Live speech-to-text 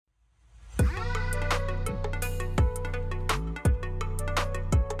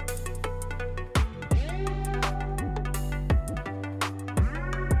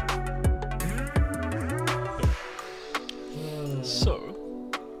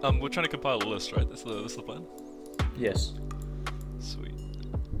We're trying to compile a list, right? That's the plan. Yes. Sweet.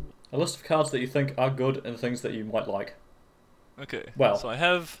 A list of cards that you think are good and things that you might like. Okay. Well, So I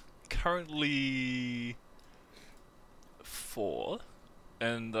have currently 4,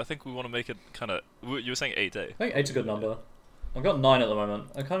 and I think we want to make it kind of. You were saying 8, eh? I think 8's a good number. I've got 9 at the moment.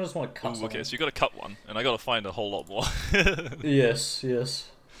 I kind of just want to cut Ooh, something. okay. So you got to cut one, and I got to find a whole lot more. Yes, yes.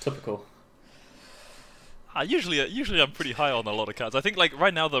 Typical. Usually I'm pretty high on a lot of cards. I think like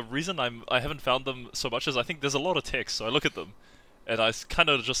right now the reason I haven't found them so much is I think there's a lot of text. So I look at them, and I kind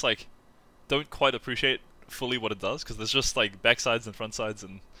of just like don't quite appreciate fully what it does because there's just like backsides and front sides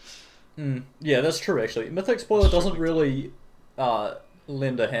and. Yeah, that's true actually. Mythic Spoiler doesn't really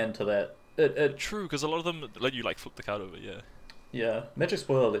lend a hand to that. It True, because a lot of them let you like flip the card over. Yeah. Yeah, Magic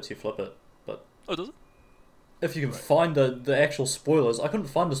Spoiler lets you flip it, but Oh, does it? if you can find the actual spoilers, I couldn't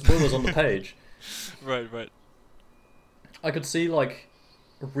find the spoilers on the page. Right. I could see like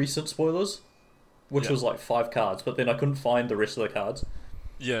recent spoilers, which Yeah. was like 5 cards, but then I couldn't find the rest of the cards.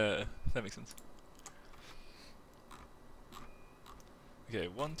 Yeah, that makes sense. Okay,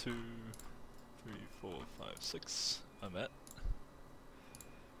 1, 2, 3, 4, 5, 6. I'm at.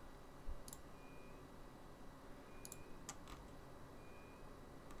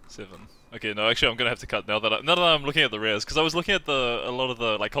 Seven. Okay, no, actually, I'm gonna have to cut now that I'm looking at the rares because I was looking at a lot of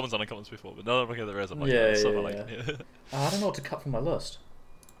the like commons and uncommons before, but now that I'm looking at the rares, I'm like, Yeah, oh, stuff I yeah, like. yeah. I don't know what to cut from my list.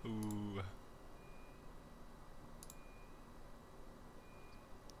 Ooh.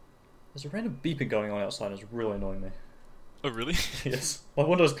 There's a random beeping going on outside, and it's really annoying me. Oh, really? Yes. My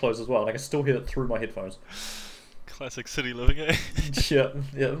window's closed as well, and I can still hear it through my headphones. Classic city living, eh? Yeah,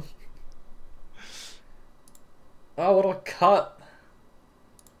 yeah. Oh, what do I cut?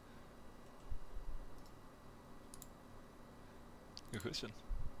 Good question.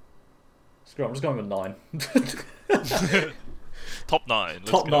 Screw it, I'm just going with 9. Top 9.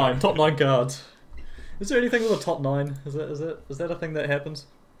 Let's Top go. 9, top 9 cards. Is there anything with a top 9? Is that a thing that happens?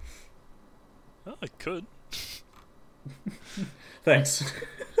 Oh, I could. Thanks.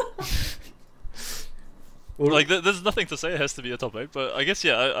 Well, Like, there's nothing to say it has to be a top 8, but I guess,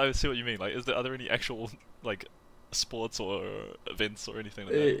 yeah, I see what you mean. Like, are there any actual, like, sports or events or anything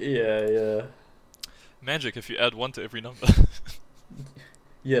like that? yeah. Magic, if you add 1 to every number.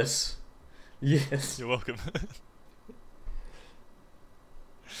 Yes. Yes. You're welcome.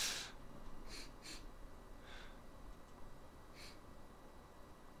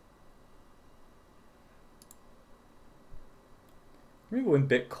 Remember when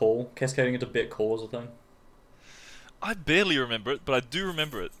bet call, cascading into bet call was a thing? I barely remember it, but I do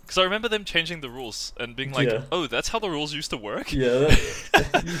remember it. Because I remember them changing the rules and being like, Yeah. oh, that's how the rules used to work? Yeah,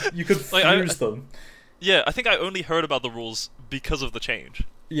 you could Like, fuse them. Yeah, I think I only heard about the rules because of the change.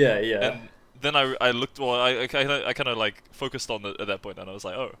 Yeah. And then I looked, well, I kind of like focused on it at that point, and I was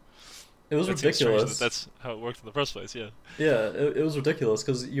like, oh, It was that seems strange ridiculous. that's how it worked in the first place, yeah. Yeah, it was ridiculous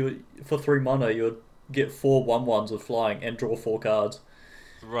because for 3 mana you would get 4 1/1s with flying and draw 4 cards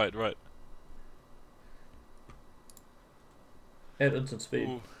Right. at instant speed.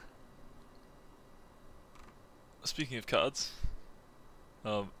 Ooh. Speaking of cards,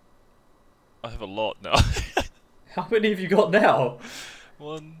 I have a lot now. How many have you got now?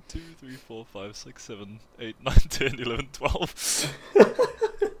 1, 2, 3, 4, 5, 6, 7, 8, 9, 10, 11, 12.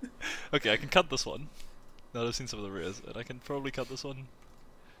 Okay, I can cut this one. Now that I've seen some of the rares, and I can probably cut this one.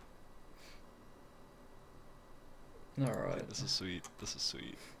 Okay, Alright. this is sweet. This is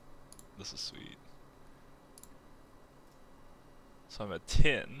sweet. This is sweet. So I'm at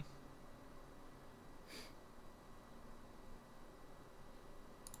 10.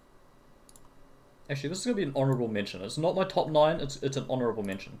 Actually, this is gonna be an honorable mention. It's not my top 9. It's an honorable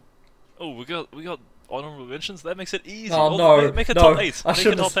mention. Oh, we got honorable mentions. That makes it easy. Oh, Well, no, make a no, top 8. I Make a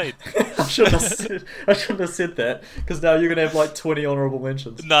shouldn't top have- 8. I shouldn't have said that because now you're gonna have like 20 honorable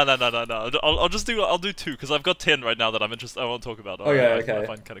mentions. No. I'll just do 2 because I've got 10 right now that I'm interested. I want to talk about. Okay, I okay.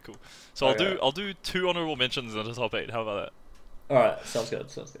 find kind of cool. So Okay. I'll do 2 honorable mentions and a top 8. How about that? Alright, sounds good.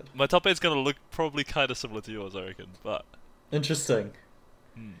 My top 8's gonna look probably kind of similar to yours, I reckon. But Interesting.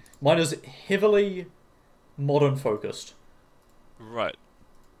 Mine is heavily modern focused. right.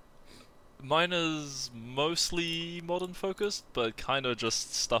 Mine is mostly modern focused, but kind of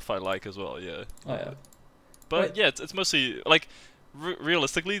just stuff I like as well. Yeah. Oh yeah. But Wait. yeah, it's mostly like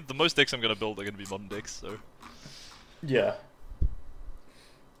realistically, the most decks I'm gonna build are gonna be modern decks. So Yeah.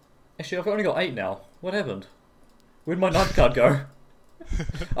 Actually, I've only got 8 now. What happened? Where'd my ninth card go? I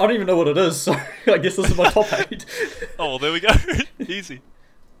don't even know what it is, so I guess this is my top 8. oh well, there we go. Easy.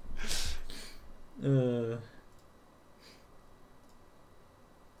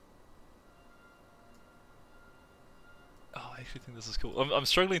 actually think this is cool. I'm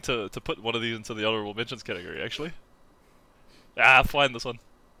struggling to put one of these into the honorable mentions category, actually. Ah, fine, this one.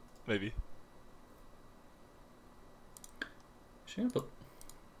 Maybe. Actually, I'm gonna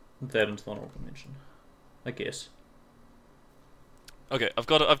put that into the honorable mention. I guess. Okay, I've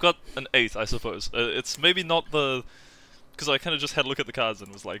got an 8, I suppose. It's maybe not the... Because I kind of just had a look at the cards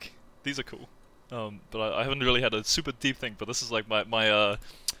and was like, these are cool. But I haven't really had a super deep thing, but this is like my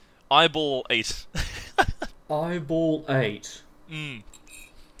eyeball 8. Eyeball 8. Mm.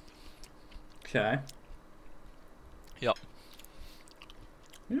 Okay. Yep.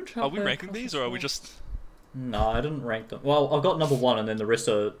 Are we ranking these, or are we just... No, I didn't rank them. Well, I've got number 1, and then the rest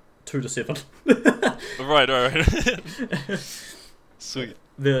are 2 to 7. Right. Sweet.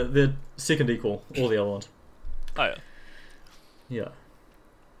 They're second equal, all the other ones. Oh, yeah. Yeah.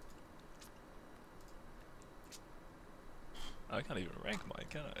 I can't even rank mine,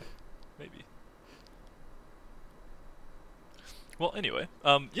 can I? Maybe. Well, anyway,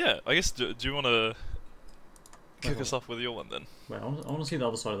 yeah, I guess, do you want to kick us off with your one, then? Wait, I want to see the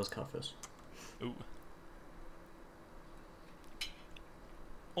other side of this card first. Ooh.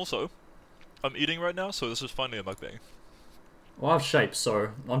 Also, I'm eating right now, so this is finally a mukbang. Well, I have shapes, so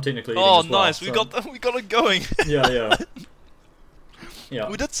I'm technically eating Oh, as well, nice! so... We got it going. Yeah. Yeah.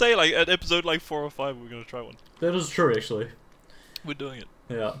 We did say like at episode like 4 or 5 we were gonna try one. That is true, actually. We're doing it.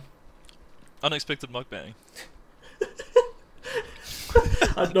 Yeah. Unexpected mukbang.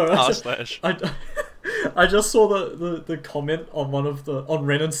 I just saw the comment on one of the on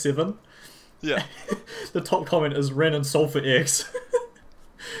Ren and 7. Yeah. The top comment is Ren and Sulfur X.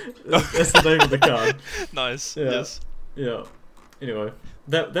 That's the name of the card. Nice. Yeah. Yes. Yeah. Anyway,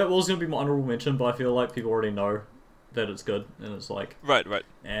 that was gonna be my honorable mention, but I feel like people already know that it's good, and it's like Right.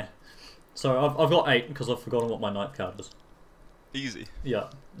 So I've got 8 because I've forgotten what my 9th card is. Easy. Yeah.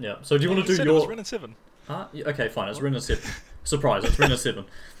 So do you want to do said your? It was Ren and 7. Yeah, okay, fine. It's Ren and 7. Surprise! It's Ren and 7.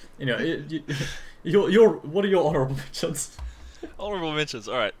 Anyway, your what are your honorable mentions? Honorable mentions.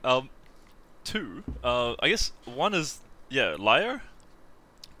 All right. 2. I guess 1 is Liar,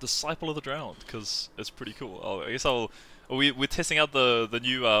 Disciple of the Drowned, because it's pretty cool. I guess we're testing out the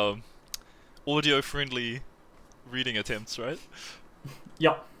new audio friendly reading attempts, right?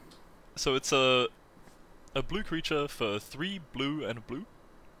 Yep. So it's a blue creature for 3 blue and a blue.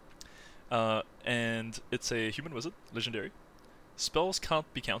 And it's a human wizard, legendary. Spells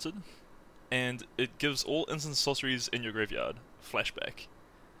can't be counted, and it gives all instant sorceries in your graveyard flashback,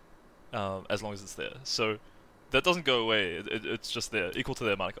 as long as it's there. So that doesn't go away. It's just there, equal to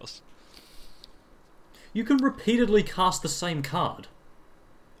their mana cost. You can repeatedly cast the same card.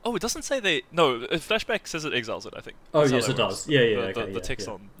 Oh, it doesn't say they... No, flashback says it exiles it, I think. Oh, That's how yes, that it works. does. Yeah, The text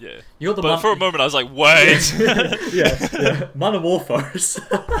on... Yeah. You got the But for a moment I was like, wait! yeah. Manamorphose.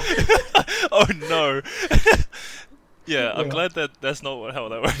 Oh no! Yeah, I'm glad that's not how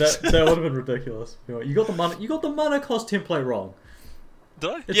that works. That would have been ridiculous. You got the mana cost template wrong. Did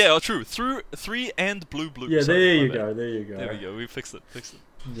I? Yeah, true. Through 3 and blue. Yeah, Sorry, there my you bad. go. There you go. There we go. We fixed it.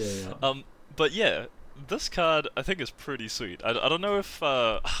 Yeah. But yeah, this card I think is pretty sweet. I don't know if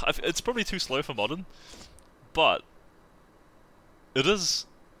it's probably too slow for modern, but it is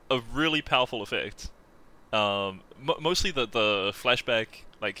a really powerful effect. Mostly the flashback,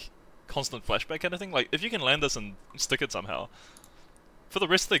 like constant flashback kind of thing. Like if you can land this and stick it somehow, for the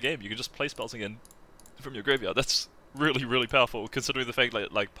rest of the game you can just play spells again from your graveyard. That's really powerful, considering the fact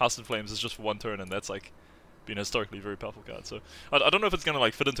like Past in Flames is just for 1 turn, and that's like been a historically very powerful card. So I don't know if it's gonna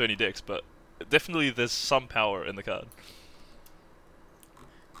like fit into any decks, but definitely there's some power in the card.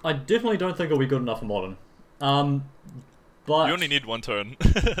 I definitely don't think it'll be good enough for modern. But You only need 1 turn,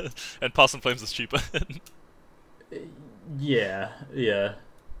 and Past in Flames is cheaper. yeah,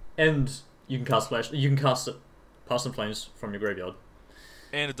 and you can cast it Past in Flames from your graveyard.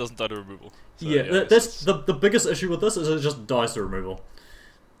 And it doesn't die to removal. So, That's the biggest issue with this is it just dies to removal.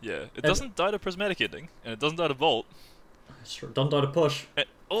 Yeah, it doesn't die to Prismatic Ending, and it doesn't die to Vault. Sure, doesn't die to push.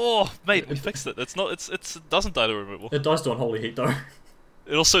 Oh, mate, we fixed it. It doesn't die to removal. It dies to Unholy Heat though.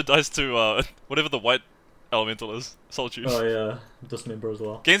 It also dies to whatever the white elemental is, Solitude. Oh yeah, Dismember as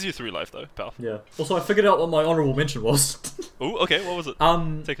well. Gains you 3 life though, powerful. Yeah. Also, I figured out what my honorable mention was. Oh, okay, what was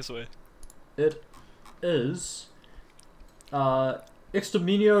it? Take us away. It is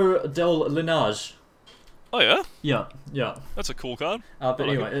Exterminio del Lineage. Oh yeah? Yeah. That's a cool card. But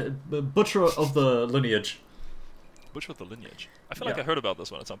anyway, Butcher of the Lineage. Butcher of the Lineage. I feel like I heard about this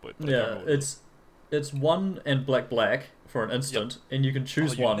one at some point. But Yeah, it's 1 and black for an instant, and you can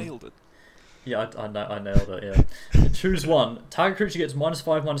choose one. You nailed it. Yeah, I nailed it, yeah. Choose one. Target creature gets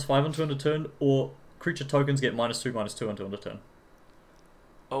 -5/-5 until end of turn, or creature tokens get -2/-2 until end of turn.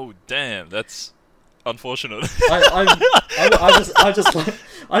 Oh damn, that's unfortunate. I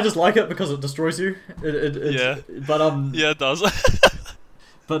just like it because it destroys you. Yeah. But Yeah, it does.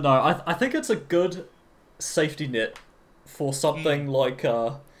 but no, I think it's a good safety net for something like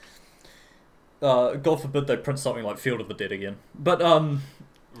God forbid they print something like Field of the Dead again.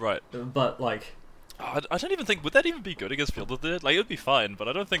 Right. But like, I don't even think would that even be good against Field of the Dead? Like it would be fine, but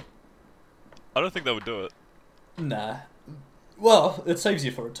I don't think that would do it. nah. Well, it saves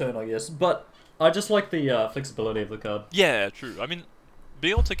you for a turn, I guess. But I just like the flexibility of the card. Yeah, true. I mean,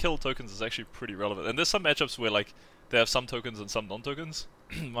 being able to kill tokens is actually pretty relevant. And there's some matchups where like they have some tokens and some non-tokens.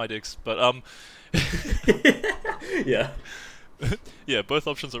 My decks, but Yeah. yeah, both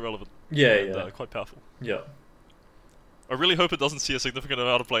options are relevant. Yeah, and, yeah. quite powerful. Yeah. I really hope it doesn't see a significant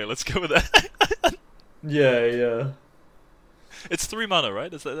amount of play. Let's go with that. Yeah, yeah. It's 3 mana,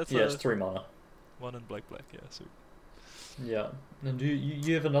 right? That's Yeah, it's 3 mana. 1 and black. Yeah, so Yeah. And do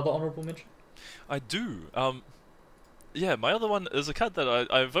you have another honourable mention? I do. Yeah, my other one is a card that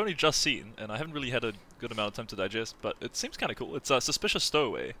I've only just seen, and I haven't really had a good amount of time to digest, but it seems kind of cool. It's a Suspicious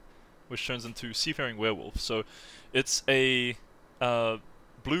Stowaway, which turns into Seafaring Werewolf. So it's a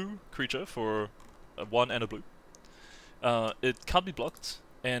blue creature for a 1 and a blue. It can't be blocked,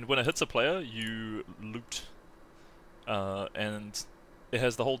 and when it hits a player, you loot. And it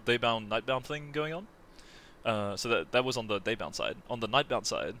has the whole Daybound, Nightbound thing going on. So that was on the Daybound side. On the Nightbound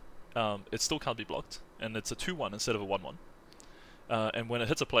side, it still can't be blocked, and it's a 2/1 instead of a 1/1. And when it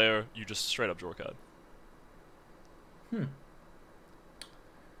hits a player, you just straight up draw a card.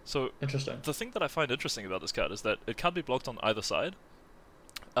 So Interesting. the thing that I find interesting about this card is that it can't be blocked on either side,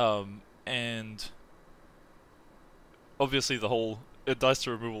 and obviously the whole it dies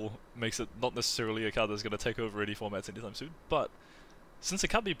to removal makes it not necessarily a card that's going to take over any formats anytime soon. But since it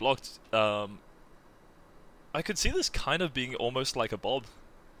can't be blocked, I could see this kind of being almost like a Bob,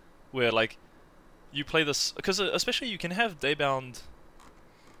 where like you play this because especially you can have Daybound,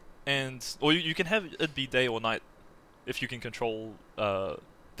 or you can have it be day or night if you can control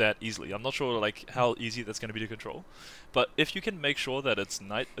that easily. I'm not sure like how easy that's going to be to control, but if you can make sure that it's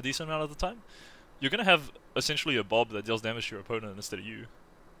night a decent amount of the time, you're going to have essentially a Bob that deals damage to your opponent instead of you.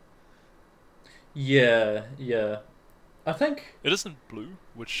 Yeah, yeah. I think It isn't blue,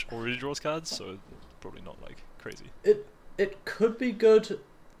 which already draws cards, so probably not like crazy. it could be good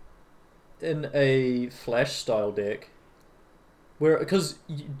in a flash style deck, where because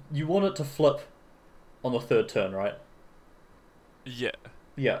you want it to flip on the 3rd turn, right? Yeah.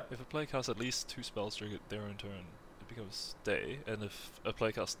 Yeah. If a player casts at least 2 spells during their own turn, it becomes day, and if a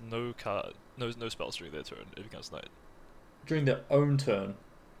player casts no spells during their turn, it becomes night. During their own turn.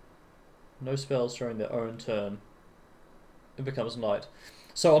 No spells during their own turn. It becomes night.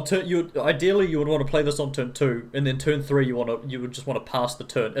 So on turn, ideally you would want to play this on turn 2, and then turn 3 you would just want to pass the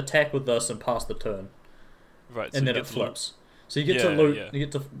turn, attack with this and pass the turn, Right. So and you then get it to flips. So you get Yeah, to loot, yeah. you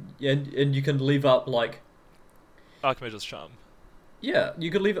get to, and you can leave up like, Archmage's Charm. yeah, you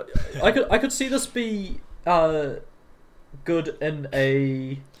could leave it. I could see this be good in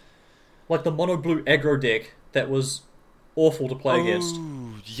a like the mono blue aggro deck that was awful to play against.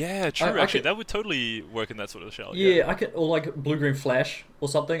 Yeah, true. I Actually, could- that would totally work in that sort of shell. Yeah, I could, or like blue green flash or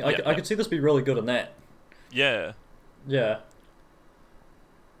something. I Yeah. could see this be really good in that. Yeah. Yeah.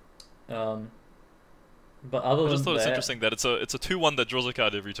 But other I than just thought that, it's interesting that it's a 2/1 that draws a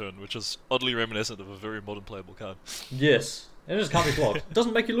card every turn, which is oddly reminiscent of a very modern playable card. yes, it just can't be blocked. It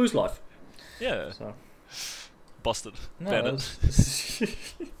doesn't make you lose life. Yeah. So Busted. no, Ban it. it's-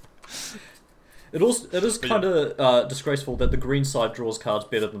 it is But kind of disgraceful that the green side draws cards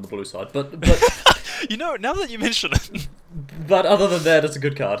better than the blue side. But You know, now that you mention it, but other than that, it's a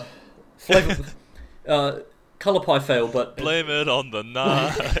good card. Flavor, color pie fail, but blame it on the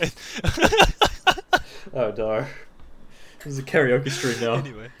night. oh no, this is a karaoke stream now.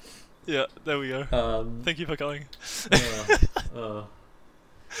 Anyway, yeah, there we go. Thank you for coming. uh,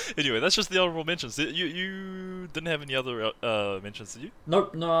 Anyway, that's just the honorable mentions. You didn't have any other mentions, did you?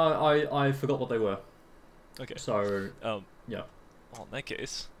 nope, no, I forgot what they were. Okay. So Yeah. Well, in that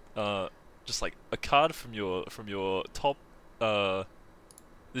case, just like a card from your top.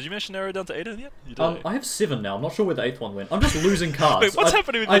 Did you mention narrow down to 8 yet? You did. I have 7 now. I'm not sure where the 8th one went. I'm just losing cards. Wait, what's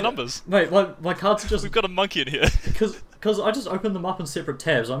happening with your numbers? Mate, my cards are just We've got a monkey in here. because I just opened them up in separate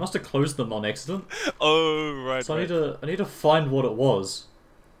tabs. I must have closed them on accident. Oh right. So right. I need to find what it was.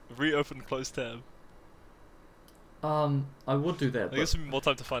 Reopen close tab. I would do that. I guess we need more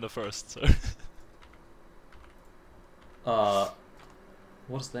time to find it first. So.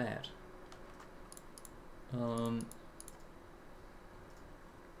 What is that?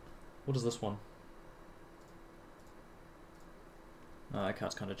 What is this one? That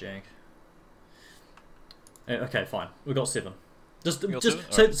card's kind of jank. Okay, fine. We got 7. Just You got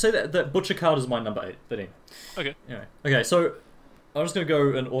just 7? say that butcher card is my number 8. But anyway. Okay. Anyway. Okay, so I'm just gonna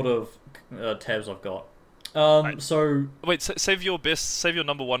go in order of tabs I've got. Right. So Wait, save your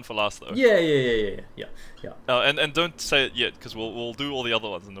number 1 for last though. yeah. And don't say it yet, because we'll do all the other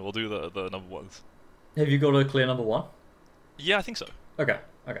ones and then we'll do the number 1s. Have you got a clear number 1? Yeah, I think so. Okay.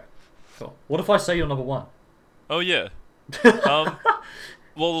 Cool. What if I say your number 1? Oh yeah.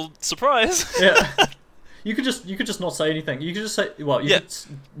 Well, surprise. Yeah. You could just not say anything. You could just say, well, you Yeah. could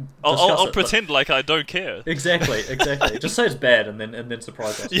discuss I'll it, pretend like I don't care. Exactly. Just say it's bad and then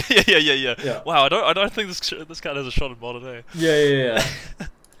surprise us. Yeah. Wow, I don't think this card has a shot at modern day. Yeah.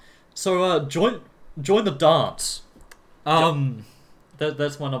 So join the dance.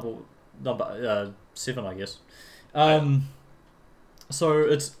 That's my number 7, I guess. So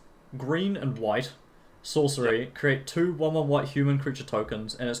it's green and white. Sorcery. Yep. Create 2 1/1 white human creature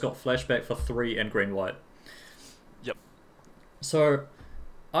tokens, and it's got flashback for 3 and green white. Yep. So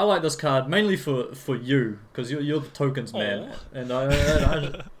I like this card mainly for you, because you're the tokens man, Aw. and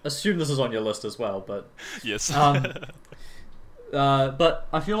I assume this is on your list as well. But Yes. but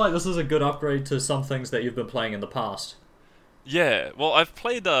I feel like this is a good upgrade to some things that you've been playing in the past. Yeah. Well, I've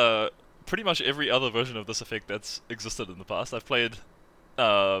played pretty much every other version of this effect that's existed in the past. I've played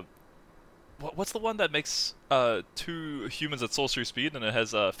what's the one that makes 2 humans at sorcery speed and it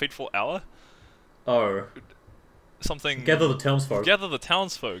has a fateful hour? Oh, Something. Gather the Townsfolk. Gather the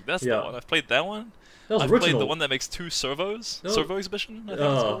Townsfolk. That's Yeah. the one. I've played that one. That was I've original. played the one that makes 2 servos. Oh. Servo exhibition. I think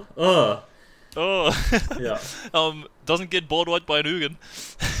it's called. Oh. Yeah. Doesn't get board wiped by an Ugin.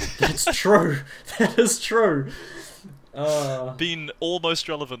 That's true. That is true. Been almost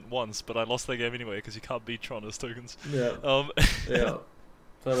relevant once, but I lost that game anyway because you can't beat Tron as tokens. Yeah. Yeah.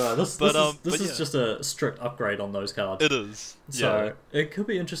 But this is yeah. just a strict upgrade on those cards. It is. So it could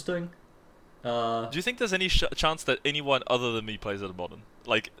be interesting. Do you think there's any chance that anyone other than me plays it in modern?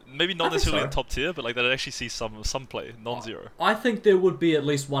 Like maybe not I think necessarily so. in top tier, but like that I actually see some play non-zero. I think there would be at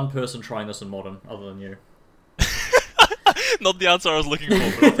least one person trying this in modern, other than you. Not the answer I was looking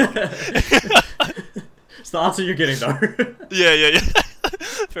for. But I'll take it. It's the answer you're getting, though. Yeah.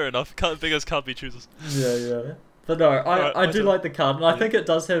 Fair enough. Beggars can't be choosers. Yeah. But no, Alright, I my do turn. like the card, and I Yeah. think it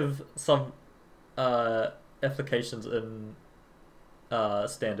does have some applications in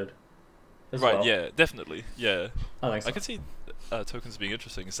standard as Right. well. Yeah. Definitely. Yeah. I think so. I can see tokens being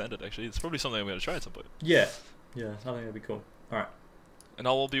interesting in standard. Actually, it's probably something I'm going to try at some point. Yeah, I think that'd be cool. Alright. And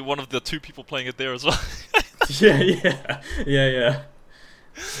I will be one of the 2 people playing it there as well. Yeah.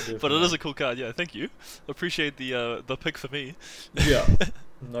 But it is a cool card. Yeah. Thank you. Appreciate the pick for me. Yeah,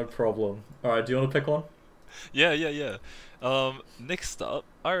 no problem. Alright, do you want to pick one? Yeah. Next up,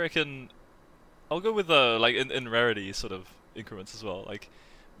 I reckon I'll go with like in rarity sort of increments as well, like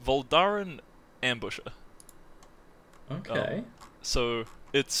Voldaren Ambusher. Okay. So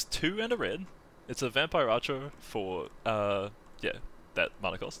it's 2 and a red. It's a vampire archer for that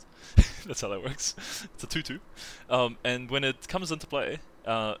mana cost. That's how that works. It's a 2/2. And when it comes into play,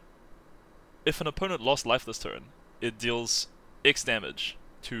 if an opponent lost life this turn, it deals X damage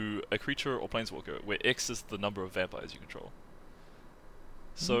to a creature or planeswalker, where X is the number of vampires you control.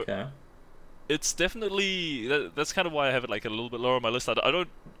 So okay. it's definitely that's kind of why I have it like a little bit lower on my list. I don't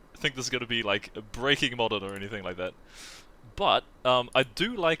think this is going to be like breaking modern or anything like that. But I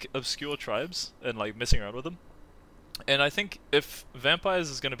do like obscure tribes and like messing around with them. And I think if vampires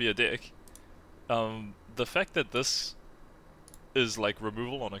is going to be a deck, the fact that this is like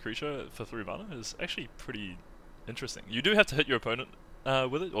removal on a creature for 3 mana is actually pretty interesting. You do have to hit your opponent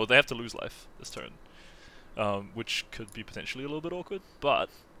with it, or they have to lose life this turn, which could be potentially a little bit awkward. But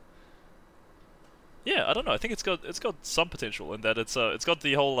yeah, I don't know. I think it's got some potential in that it's got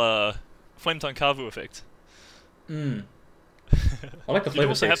the whole Flametongue Kavu effect. I like the You flavor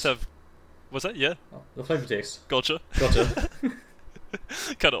also have text. to have. What's that? Yeah, Oh, the flavor text. gotcha. Gotcha.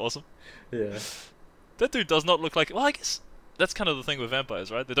 Kind of awesome. Yeah. That dude does not look like. Well, I guess that's kind of the thing with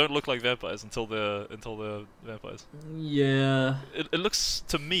vampires, right? They don't look like vampires until they're vampires. Yeah. It looks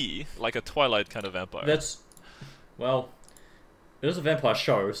to me like a Twilight kind of vampire. That's well. It is a vampire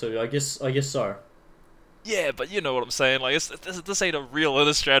show, so I guess so. Yeah, but you know what I'm saying. Like, this ain't a real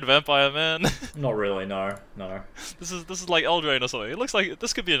Innistrad vampire, man. Not really. No. This is like Eldraine or something. It looks like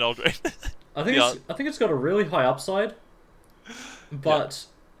this could be an Eldraine. I think Yeah. I think it's got a really high upside, but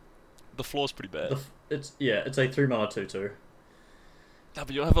The floor's pretty bad. it's a 3 mana 2/2. No,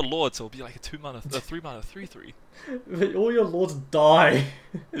 but you'll have a Lord, so it'll be like a 3 mana 3/3. But all your lords die.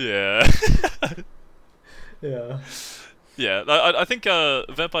 Yeah. Yeah. Yeah, I think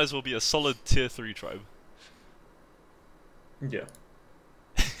vampires will be a solid tier 3 tribe. Yeah.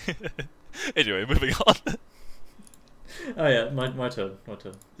 Anyway, moving on. Oh yeah, my turn. My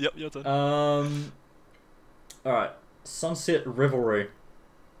turn. Yep, your turn. All right. Sunset Revelry.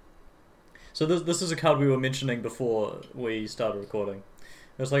 So this is a card we were mentioning before we started recording.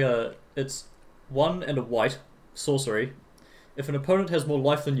 It's 1 and a white sorcery. If an opponent has more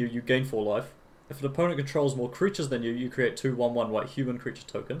life than you, you gain 4 life. If an opponent controls more creatures than you, you create 2 1/1 white human creature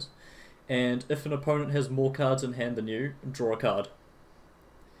tokens. And if an opponent has more cards in hand than you, draw a card.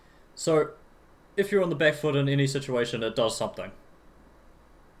 So, if you're on the back foot in any situation, it does something.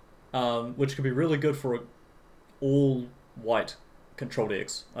 Which could be really good for all white control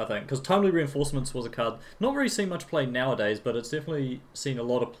decks, I think. Because Timely Reinforcements was a card not really seen much play nowadays, but it's definitely seen a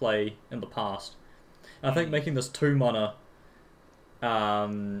lot of play in the past. I think making this 2 mana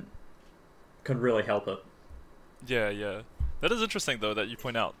can really help it. Yeah, yeah. That is interesting though that you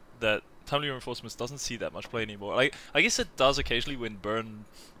point out that Timely Reinforcements doesn't see that much play anymore. Like, I guess it does occasionally when Burn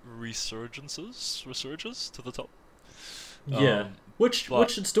resurges to the top. Yeah, which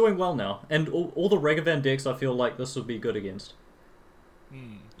it's doing well now, and all the Ragavan decks I feel like this would be good against.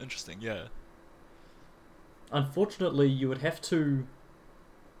 Interesting, yeah. Unfortunately, you would have to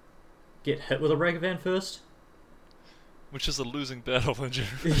get hit with a Ragavan first. Which is a losing battle in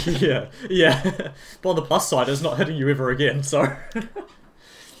general. yeah. But on the plus side, it's not hitting you ever again, so...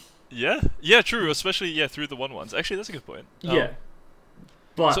 Yeah, true, especially, through the 1/1s. Actually, that's a good point. Yeah.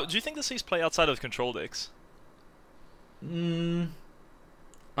 But... So, do you think this sees play outside of control decks? I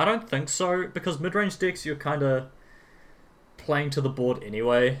don't think so, because mid-range decks you're kind of playing to the board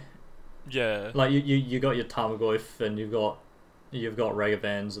anyway. Yeah. Like you got your Tarmogoyf and you've got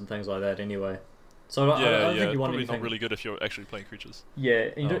Ragavans and things like that anyway. So I don't think you want probably anything. not really good if you're actually playing creatures. Yeah,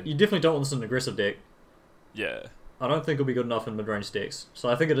 and you definitely don't want this in an aggressive deck. Yeah. I don't think it'll be good enough in mid-range decks. So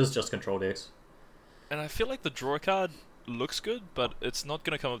I think it is just control decks. And I feel like the draw card looks good, but it's not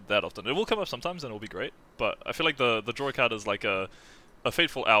going to come up that often. It will come up sometimes and it'll be great, but I feel like the draw card is like a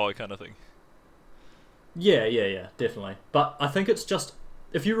fateful hour kind of thing. Yeah, definitely. But I think it's just,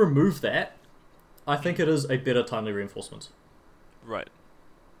 if you remove that, I think it is a better Timely Reinforcement. Right.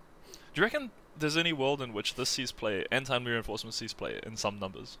 Do you reckon there's any world in which this sees play and Timely Reinforcement sees play in some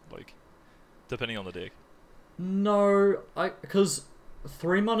numbers, like, depending on the deck? No, because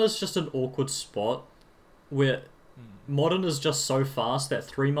 3 mana is just an awkward spot where Modern is just so fast that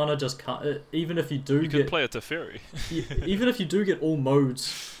 3 mana just can't. Even if you do could play a Teferi. Even if you do get all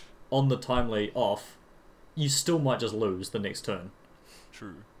modes on the Timely off, you still might just lose the next turn.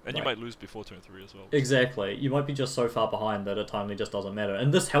 True. And you might lose before turn 3 as well. Exactly. You might be just so far behind that a Timely just doesn't matter.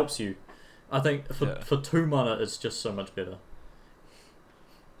 And this helps you. I think for 2 mana, it's just so much better.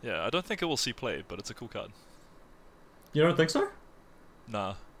 Yeah, I don't think it will see play, but it's a cool card. You don't think so?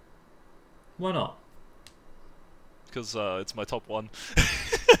 Nah. Why not? Because it's my top 1.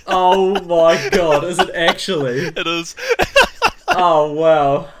 Oh my god, is it actually? It is. Oh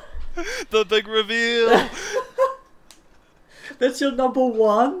wow. The big reveal! That's your number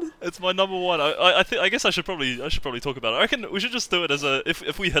 1? It's my number 1. I guess I should probably talk about it. I reckon we should just do it as a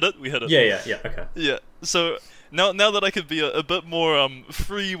if we hit it, we hit it. Yeah, okay. Yeah. So now that I could be a bit more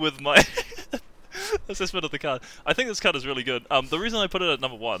free with my assessment of the card, I think this card is really good. The reason I put it at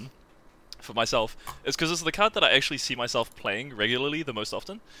number 1 for myself is because it's the card that I actually see myself playing regularly the most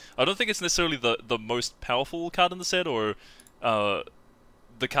often. I don't think it's necessarily the most powerful card in the set or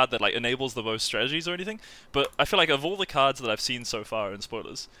the card that like enables the most strategies or anything, but I feel like of all the cards that I've seen so far in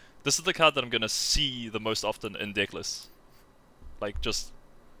spoilers, this is the card that I'm gonna see the most often in deck lists, like just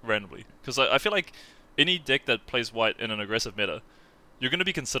randomly, because I feel like any deck that plays white in an aggressive meta, you're gonna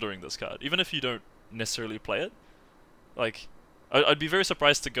be considering this card, even if you don't necessarily play it. Like, I'd be very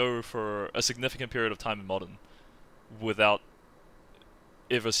surprised to go for a significant period of time in Modern without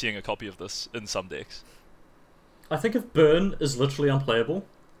ever seeing a copy of this in some decks. I think if Burn is literally unplayable,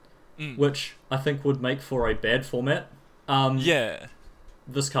 which I think would make for a bad format,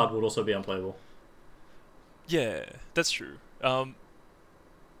 this card would also be unplayable. Yeah, that's true.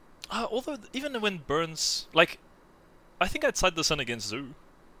 Although, even when Burn's... Like, I think I'd side this in against Zoo,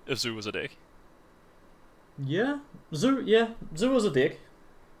 if Zoo was a deck. Yeah, Zoo is a deck.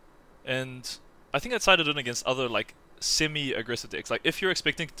 And I think I'd side it in against other, like, semi-aggressive decks. Like, if you're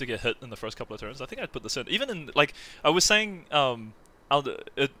expecting to get hit in the first couple of turns, I think I'd put this in. Even in, like, I was saying,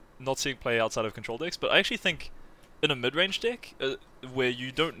 it not seeing play outside of control decks, but I actually think in a mid-range deck, where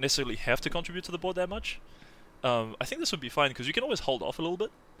you don't necessarily have to contribute to the board that much, I think this would be fine, because you can always hold off a little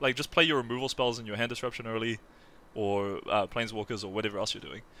bit. Like, just play your removal spells and your hand disruption early, or planeswalkers, or whatever else you're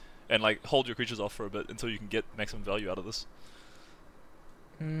doing. And, like, hold your creatures off for a bit until you can get maximum value out of this.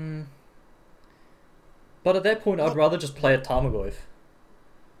 But at that point, I'd rather just play a Tarmogoyf.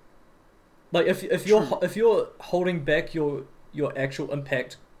 Like if you're holding back your actual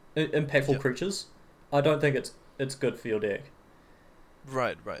impactful Yeah. creatures, I don't think it's good for your deck.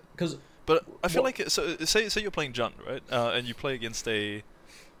 Right. Because But I feel what? like so say you're playing Jund, right? And you play against a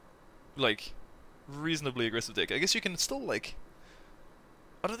like reasonably aggressive deck. I guess you can still like.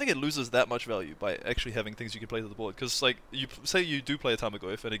 I don't think it loses that much value by actually having things you can play to the board. Because like say you do play a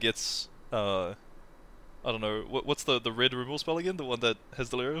Tarmogoyf and it gets I don't know what's the red removal spell again? The one that has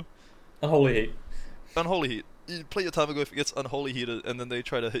Delirium? Unholy Heat. Unholy Heat. You play your Tarmogoyf, it gets Unholy Heated, and then they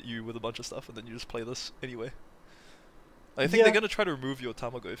try to hit you with a bunch of stuff, and then you just play this anyway. I think Yeah. they're gonna try to remove your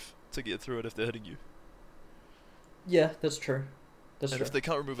Tarmogoyf to get through it if they're hitting you. Yeah, that's true. That's And true. if they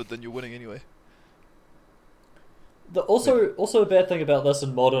can't remove it, then you're winning anyway. Also a bad thing about this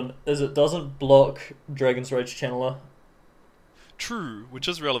in modern is it doesn't block Dragon's Rage Channeler, True, which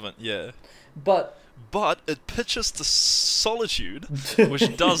is relevant, yeah. but But it pitches to Solitude,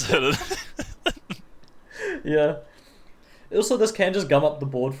 which does hit it. yeah. Also, this can just gum up the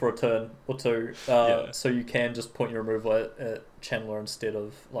board for a turn or two, Yeah. so you can just point your removal at Channeler instead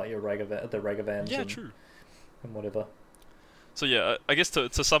of like your the Ragavans Yeah, true. and whatever. So yeah, I guess to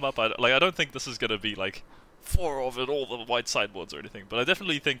sum up, I don't think this is gonna be like 4 of it all the white sideboards or anything, but I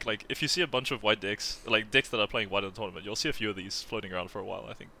definitely think like if you see a bunch of white decks, like decks that are playing white in the tournament, you'll see a few of these floating around for a while.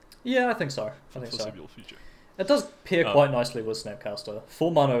 I think Yeah, I think so. for I the think so. foreseeable future. It does pair Um, quite nicely with Snapcaster.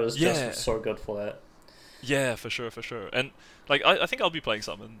 4 mana is Yeah. just so good for that. Yeah, for sure. And like I think I'll be playing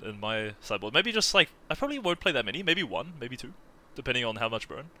some in my sideboard. Maybe just like I probably won't play that many. Maybe 1, maybe 2, depending on how much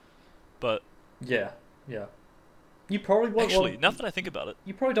burn. But Yeah, yeah. You probably won't actually, want, now that I think about it,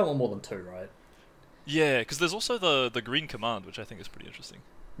 you probably don't want more than 2, right? yeah, because there's also the green command, which I think is pretty interesting.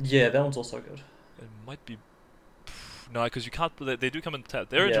 Yeah, that one's also good. It might be no, because you can't. They do come in tab.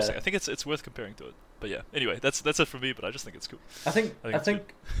 They're Yeah. interesting. I think it's worth comparing to it. But yeah. Anyway, that's it for me. But I just think it's cool. I think I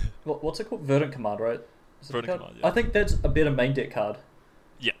think it's what's it called? Verdant Command, right? Is it the Verdant card? Command, yeah. I think that's a better main deck card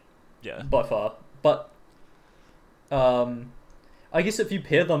Yeah. by far. But I guess if you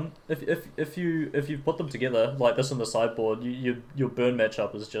pair them, if you put them together like this in the sideboard, your burn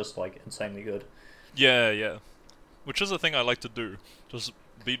matchup is just like insanely good. Yeah. Which is a thing I like to do. Just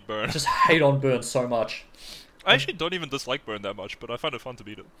beat burn. Just hate on burn so much. I actually don't even dislike burn that much, but I find it fun to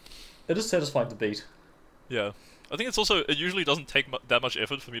beat it. It is satisfying to beat. Yeah. I think it's also it usually doesn't take that much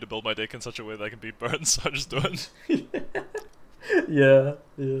effort for me to build my deck in such a way that I can beat burn, so I just do it. Yeah.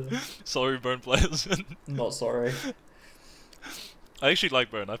 Sorry, burn players. Not sorry. I actually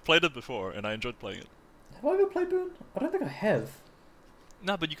like burn. I've played it before and I enjoyed playing it. Have I ever played burn? I don't think I have.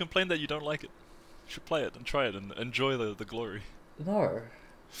 Nah, but you complain that you don't like it. You should play it and try it and enjoy the glory. No.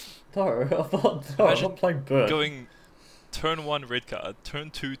 No, I'm Imagine not playing burn. Going turn 1 red card, turn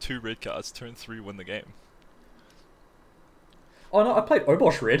 2 2 red cards, turn 3 win the game. Oh no, I played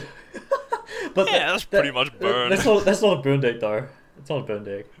Obosh red. But Yeah, that's pretty much burn. That's not a burn deck though. It's not a burn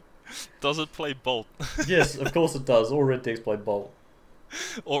deck. Does it play Bolt? Yes, of course it does. All red decks play Bolt.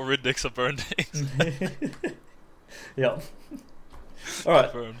 All red decks are burn decks. Yeah. All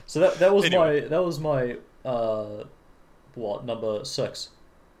right. Confirmed. So that was Anyway. my what, number 6.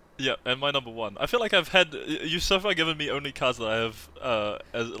 Yeah, and my number 1. I feel like I've had you've so far given me only cards that I have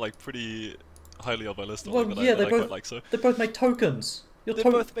as like pretty highly on my list. Well, that yeah, I they quite both like. So they both make tokens. they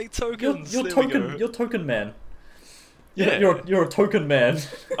both make tokens. You're There we token. go. You're token man. Yeah. You're a token man.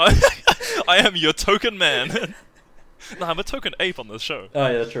 I am your token man. No, I'm a token ape on this show. Oh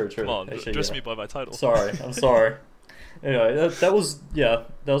yeah, true. Come on, Actually, address yeah. me by my title. Sorry, I'm sorry. Anyway, that was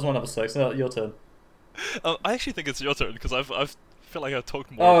my number 6. Now, your turn. I actually think it's your turn because I feel like I've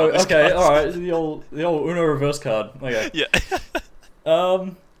talked more. Oh, about these okay, cards. all right. The old Uno reverse card. Okay. Yeah.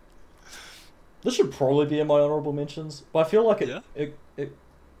 This should probably be in my honorable mentions, but I feel like Yeah? it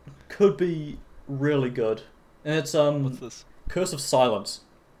could be really good. And it's What's this? Curse of Silence.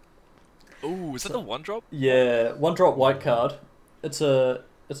 Oh, is that the 1-drop? Yeah, 1-drop white card. It's an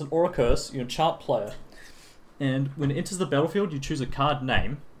aura curse. You enchant player, and when it enters the battlefield, you choose a card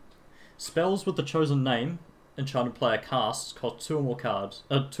name. Spells with the chosen name enchanted player casts cost 2 or more cards.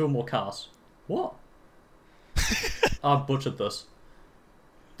 2 or more casts. What? I butchered this.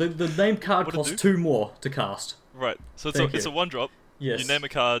 The name card What'd it costs do? 2 more to cast. Right. So Thank it's a you. 1-drop. Yes. You name a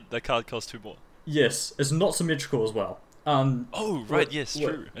card. That card costs 2 more. Yes, it's not symmetrical as well. Oh, right. wh- Yes. wh-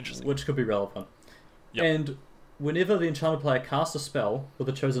 True. Interesting. Which could be relevant. Yep. And whenever the enchanted player casts a spell with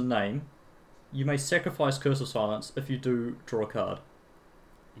a chosen name, you may sacrifice Curse of Silence. If you do, draw a card.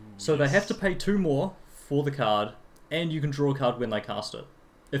 Ooh, So they have to yes. pay 2 more for the card, and you can draw a card when they cast it.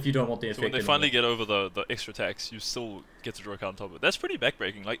 If you don't want the effect So when they anymore. finally get over the extra tax, you still get to draw a card on top of it. That's pretty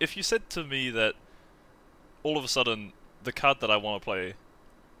backbreaking. Like, if you said to me that all of a sudden the card that I want to play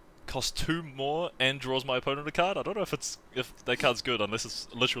costs 2 more and draws my opponent a card. I don't know if that card's good unless it's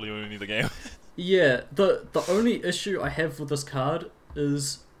literally only the game. Yeah, the only issue I have with this card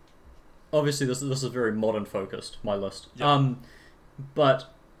is obviously this is very modern focused, my list. Yep.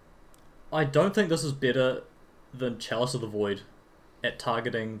 But I don't think this is better than Chalice of the Void at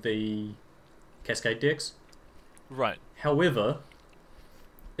targeting the Cascade decks. Right. However,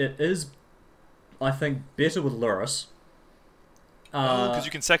 it is, I think, better with Lurrus. Because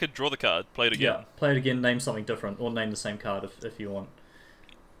you can sack it, draw the card, play it again. Yeah, play it again, name something different, or name the same card if you want.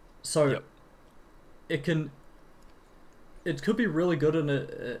 So Yep. it could be really good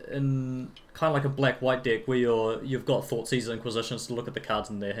in kind of like a black-white deck where you've got Thoughtseize Inquisitions to look at the cards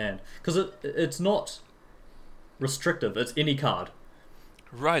in their hand, because it's not restrictive. It's any card.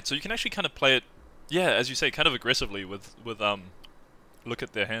 Right, so you can actually kind of play it, yeah, as you say, kind of aggressively with look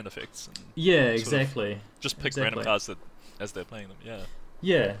at their hand effects. And Yeah, sort of exactly. just pick random cards that as they're playing them. Yeah.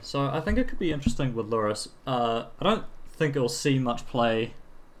 Yeah, so I think it could be interesting with Lurrus. I don't think it'll see much play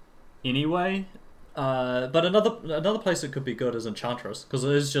anyway. But another place it could be good is Enchantress, because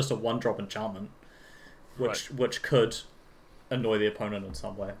it is just a 1-drop enchantment, which could annoy the opponent in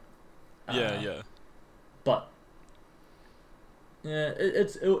some way. Yeah. But yeah,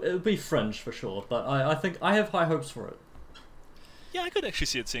 it'll be fringe for sure. But I think I have high hopes for it. Yeah, I could actually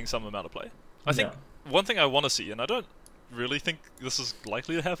see it seeing some amount of play. I think one thing I want to see, and I don't really think this is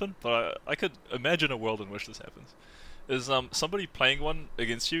likely to happen, but I could imagine a world in which this happens, is somebody playing one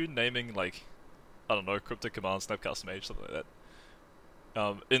against you, naming like, I don't know, Cryptic Command, Snapcaster Mage, something like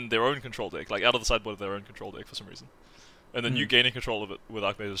that, in their own control deck, like out of the sideboard of their own control deck for some reason, and then you gaining control of it with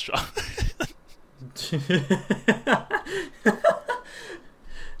Archmage's Charm.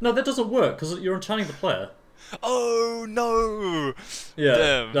 No, that doesn't work because you're enchanting the player. Oh no! Yeah,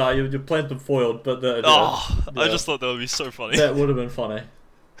 Damn. no, your plan's been foiled, but I just thought that would be so funny. that would have been funny.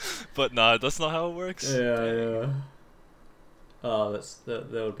 But nah, that's not how it works. Yeah. Oh,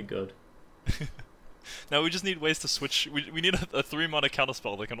 that would be good. Now we just need ways to switch. We need a 3-mana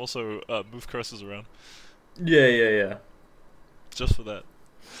counterspell that can also move curses around. Yeah. Just for that.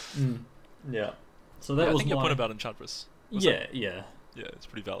 Yeah. So that I was think your point about Enchantress. Yeah. Yeah, it's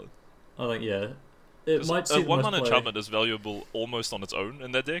pretty valid. I think it might see a the most 1-mana play. enchantment is valuable almost on its own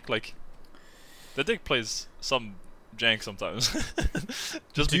in that deck. Like, that deck plays some jank sometimes,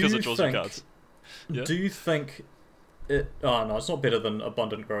 just because it draws your cards. Yeah? Do you think it? Oh no, it's not better than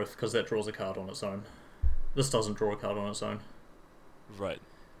Abundant Growth because that draws a card on its own. This doesn't draw a card on its own. Right.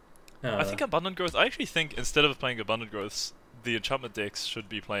 I think Abundant Growth. I actually think instead of playing Abundant Growths, the enchantment decks should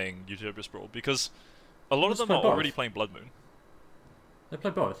be playing Utopia Sprawl, because a lot of them are already playing Blood Moon. They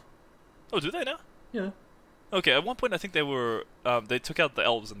play both. Oh, do they now? Yeah. Okay, at one point I think they were they took out the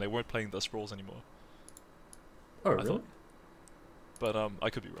elves and they weren't playing the sprawls anymore. Oh I really? thought. But I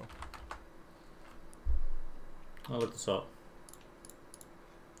could be wrong. I'll look this up.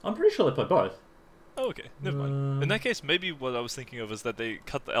 I'm pretty sure they play both. Oh, okay, never mind. In that case, maybe what I was thinking of is that they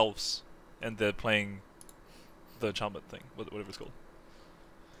cut the elves and they're playing the enchantment thing, whatever it's called.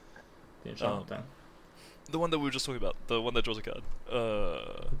 The enchantment thing. The one that we were just talking about, the one that draws a card.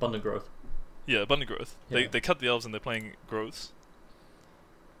 Abundant Growth. Yeah, Abundant Growth. Yeah. They cut the elves and they're playing growths.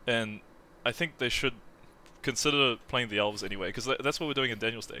 And I think they should consider playing the elves anyway, because that's what we're doing in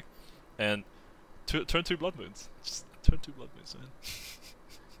Daniel's deck. And turn 2 Blood Moons. Just turn 2 Blood Moons, man.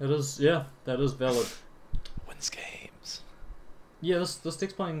 That is valid. Wins games. Yeah, this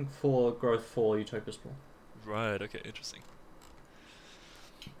deck's playing for growth for Utopia Sprawl. Right, okay, interesting.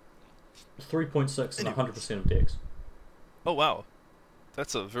 3.6 and 100% of decks. Oh wow.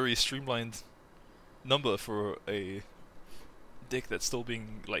 That's a very streamlined number for a deck that's still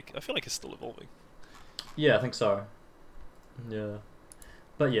being, like, I feel like it's still evolving. Yeah, I think so. Yeah.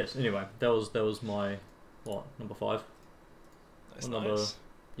 But yes, anyway, that was my, number 5? Nice, What number?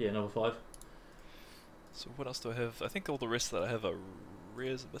 Yeah, number 5. So what else do I have? I think all the rest that I have are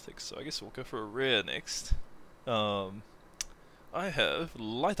rares and mythics, so I guess we'll go for a rare next. I have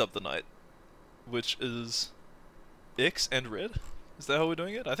Light Up the Night, which is X and red. Is that how we're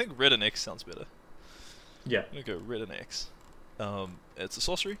doing it? I think red and X sounds better. Yeah. I'm gonna go red and X. It's a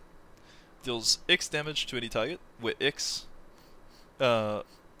sorcery. Deals X damage to any target, where X... it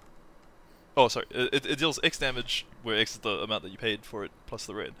deals X damage, where X is the amount that you paid for it, plus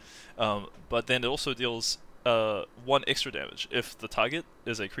the red. But then it also deals 1 extra damage if the target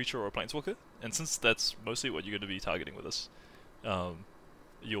is a creature or a planeswalker. And since that's mostly what you're going to be targeting with this,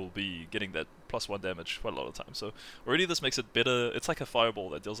 you'll be getting that +1 damage quite a lot of the time. So already this makes it better. It's like a fireball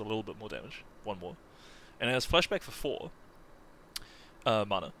that deals a little bit more damage, 1 more. And it has flashback for 4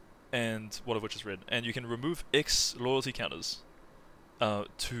 mana, and one of which is red. And you can remove X loyalty counters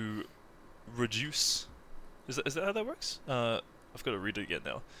to reduce. Is that how that works? I've got to read it again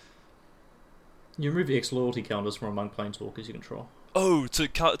now. You remove X loyalty counters from among planeswalkers you control. Oh, to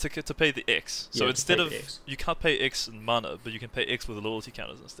pay the X. So Yeah, to instead pay of the X. you can't pay X in mana, but you can pay X with loyalty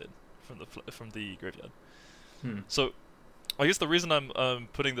counters instead from the graveyard. So, I guess the reason I'm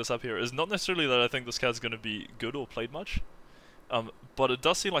putting this up here is not necessarily that I think this card's going to be good or played much, but it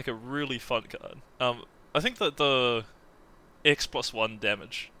does seem like a really fun card. I think that the X+1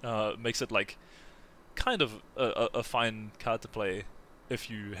 damage makes it like kind of a fine card to play if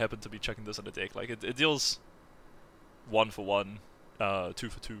you happen to be checking this in a deck. Like it deals 1 for 1, 2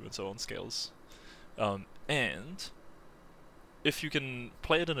 for 2, and so on scales. And if you can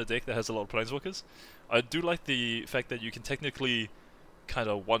play it in a deck that has a lot of planeswalkers, I do like the fact that you can technically kind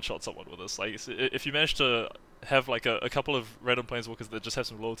of one-shot someone with this. Like if you manage to have like a couple of random planeswalkers that just have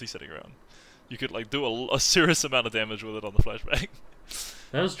some loyalty sitting around, you could like do a serious amount of damage with it on the flashback.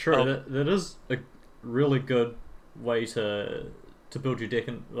 That is true. That is a really good way to build your deck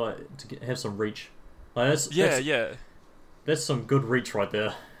and like have some reach. Like, that's some good reach right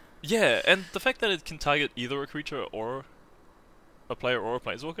there. Yeah, and the fact that it can target either a creature or a player or a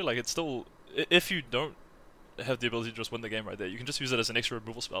planeswalker, like it's still, if you don't have the ability to just win the game right there, you can just use it as an extra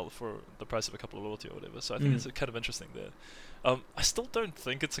removal spell for the price of a couple of loyalty or whatever. So I think it's kind of interesting there. I still don't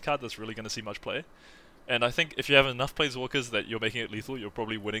think it's a card that's really going to see much play. And I think if you have enough planeswalkers that you're making it lethal, you're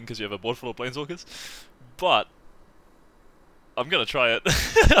probably winning because you have a board full of planeswalkers. But I'm gonna try it.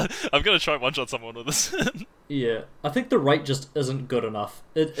 I'm gonna try one-shot someone with this. Yeah, I think the rate just isn't good enough.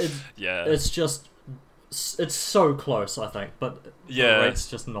 It's just it's so close, I think, but the rate's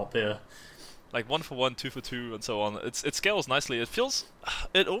just not there. Like 1 for 1, 2 for 2, and so on. It scales nicely.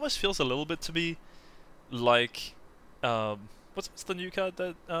 It almost feels a little bit to me like what's the new card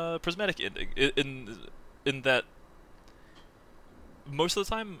that Prismatic Ending in that most of the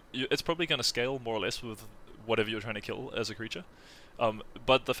time it's probably going to scale more or less with whatever you're trying to kill as a creature.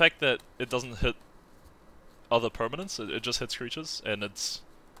 But the fact that it doesn't hit other permanents, it just hits creatures, and it's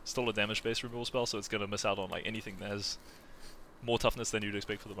still a damage-based removal spell, so it's going to miss out on like anything that has more toughness than you'd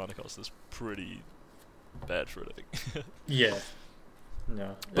expect for the mana cost. Is pretty bad for it, I think. Yeah.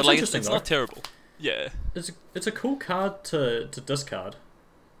 No. But like it's not terrible. Yeah. It's a cool card to discard.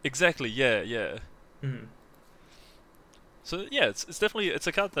 Exactly, yeah. So yeah, it's definitely a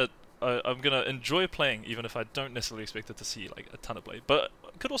card that I'm gonna enjoy playing, even if I don't necessarily expect it to see like a ton of play. But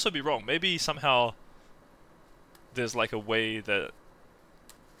I could also be wrong. Maybe somehow there's like a way that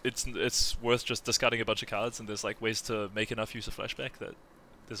it's worth just discarding a bunch of cards, and there's like ways to make enough use of flashback that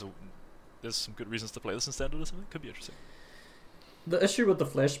there's some good reasons to play this in standard or something. Could be interesting. The issue with the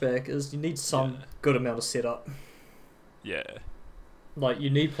flashback is you need some good amount of setup. Yeah. Like you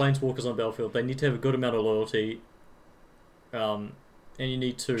need planeswalkers on battlefield. They need to have a good amount of loyalty. And you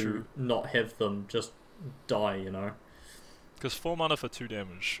need to not have them just die, you know. Because 4 mana for 2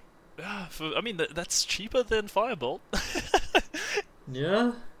 damage. That's cheaper than Firebolt.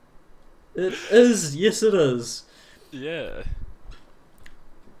 Yeah. It is. Yes, it is. Yeah.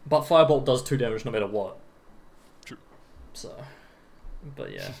 But Firebolt does 2 damage no matter what. True. So,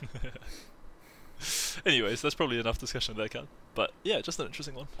 but yeah. Anyways, that's probably enough discussion of that card. But yeah, just an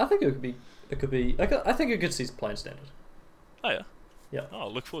interesting one. I think it could be. I think it could see playing standard. Oh yeah. Yeah. Oh,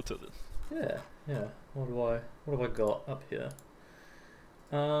 look forward to it. Yeah. What have I got up here?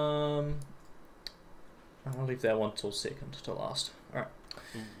 I'll leave that one till second to last. Alright.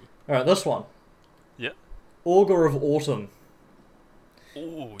 Alright, this one. Yeah. Augur of Autumn.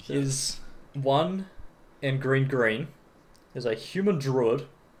 Oh, yes. Is 1 and green. Is a human druid.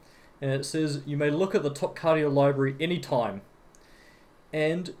 And it says you may look at the top card of your library anytime.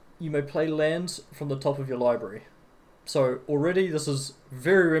 And you may play lands from the top of your library. So already this is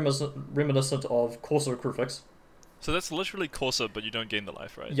very reminiscent of Corsair Crucifix. So that's literally Corsair, but you don't gain the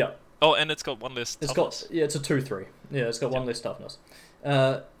life, right? Yeah. Oh, and it's got 1 less toughness. It's a 2/3. Yeah, it's got 1 less toughness.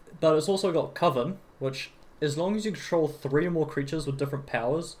 But it's also got Coven, which as long as you control 3 or more creatures with different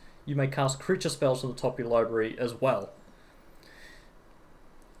powers, you may cast creature spells from the top of your library as well.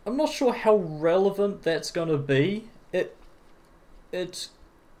 I'm not sure how relevant that's going to be. It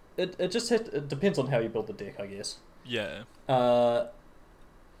just it depends on how you build the deck, I guess. Yeah. But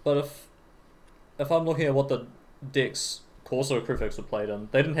if I'm looking at what the decks Corsair Crucifix were played in,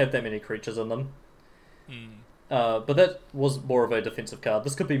 they didn't have that many creatures in them. But that was more of a defensive card.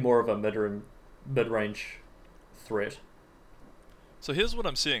 This could be more of a mid-range threat. So here's what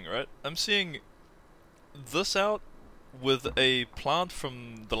I'm seeing, right? I'm seeing this out with a plant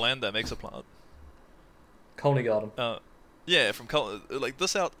from the land that makes a plant. Colony Garden. Yeah, from like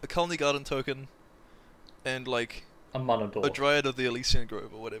this out, a Colony Garden token, and like A Munador. a Dryad of the Elysian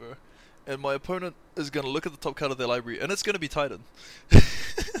Grove or whatever, and my opponent is going to look at the top card of their library, and it's going to be Titan.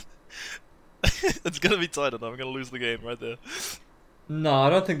 It's going to be Titan. I'm going to lose the game right there. No, I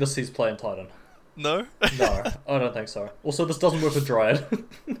don't think this sees play in Titan. No? No, I don't think so. Also, this doesn't work with Dryad.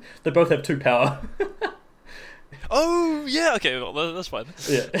 They both have 2 power. Oh, yeah, okay, well, that's fine.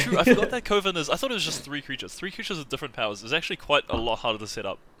 Yeah. True, I forgot that Coven is... I thought it was just 3 creatures. 3 creatures with different powers is actually quite a lot harder to set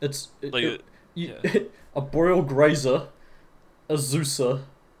up. Like, a Boreal Grazer, a Zeusa,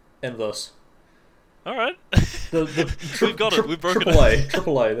 and this. Alright. We've got it, we've broken it.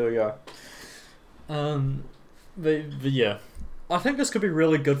 AAA, there we go. But yeah. I think this could be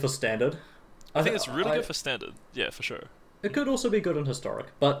really good for Standard. I think it's really good for Standard. Yeah, for sure. It could also be good in Historic,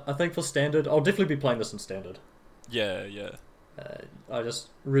 but I think for Standard, I'll definitely be playing this in Standard. Yeah, yeah. I just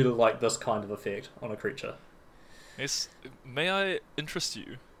really like this kind of effect on a creature. Yes, may I interest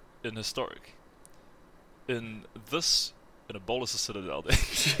you in Historic? In a Bolas of Citadel deck.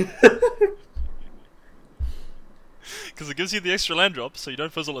 Because it gives you the extra land drop, so you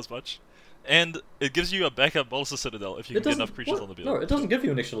don't fizzle as much. And it gives you a backup Bolas of Citadel if you can get enough creatures on the field. No, it doesn't give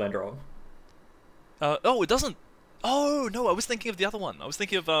you an extra land drop. Oh, it doesn't. Oh, no, I was thinking of the other one. I was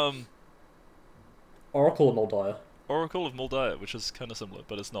thinking of, Oracle of Moldiah. Oracle of Moldiah, which is kind of similar,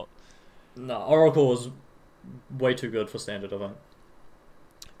 but it's not. No, Oracle is way too good for Standard, I think.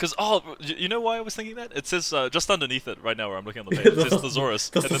 Because, you know why I was thinking that? It says, just underneath it, right now where I'm looking on the page, it says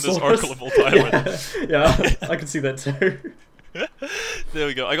Thesaurus, and then there's Oracle of Moldiah right there. Yeah, I can see that too. There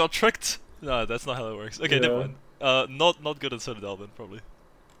we go. I got tricked. No, that's not how that works. Okay, never mind. Not good at Citadel then, probably.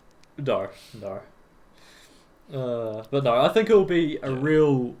 No. But no, I think it will be a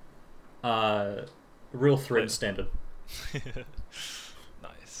real threat in Standard.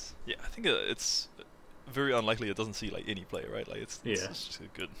 Nice. Yeah, I think it's very unlikely it doesn't see like any play, right? Like it's just a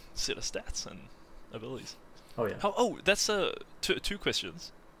good set of stats and abilities. Oh yeah. That's two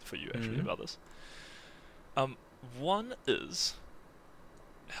questions for you actually about this. One is,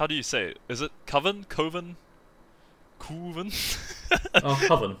 how do you say it? Is it Coven? Coven? Coven?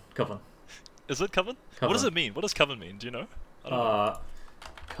 Oh, Coven. Is it Coven? What does it mean? What does Coven mean? Do you know? I don't know.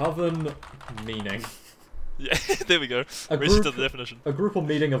 Coven meaning. Yeah, there we go. Race to the definition. A group or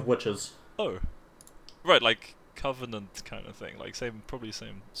meeting of witches. Oh. Right, like covenant kind of thing. Like probably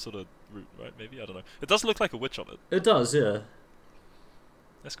same sort of root, right? Maybe? I don't know. It does look like a witch on it. It does, yeah.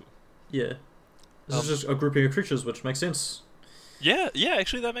 That's cool. Yeah. This is just a grouping of creatures, which makes sense. Yeah,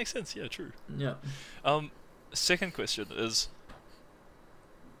 actually that makes sense. Yeah, true. Yeah. Second question is,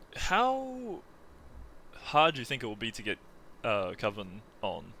 how hard do you think it will be to get Coven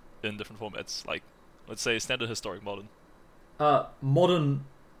on in different formats? Like, let's say Standard, Historic, Modern. Modern,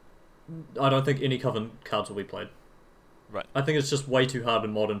 I don't think any Coven cards will be played. Right. I think it's just way too hard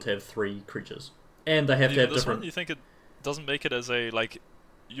in Modern to have 3 creatures. And they have to have different... You think it doesn't make it as a, like,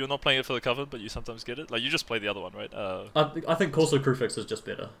 you're not playing it for the Coven, but you sometimes get it? Like, you just play the other one, right? I think Corso Crufix is just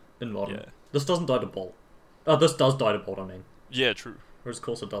better in Modern. Yeah. This doesn't die to Bolt. This does die to Bolt, I mean. Yeah, true. Whereas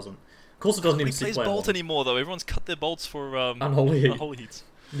Corso doesn't. Corso doesn't even see plays play Bolt anymore, though. Everyone's cut their bolts for Unholy Heat. Unholy Heats.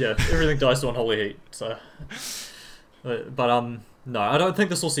 Yeah, everything dies to Unholy Heat, so... But, no, I don't think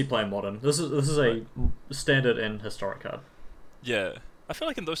this will see play in Modern. This is a Standard and Historic card. Yeah. I feel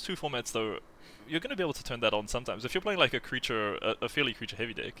like in those two formats, though, you're going to be able to turn that on sometimes. If you're playing, like, a fairly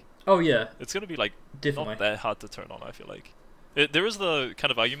creature-heavy deck... Oh, yeah. It's going to be, like, definitely not that hard to turn on, I feel like. There is the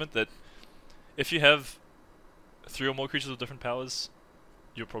kind of argument that if you have 3 or more creatures with different powers,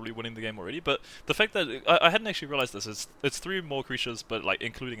 you're probably winning the game already. But the fact that... I hadn't actually realized this. It's 3 more creatures, but, like,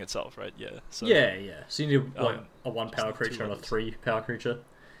 including itself, right? Yeah. So, yeah. So you need, like, a 1 power the creature and a 3 power creature.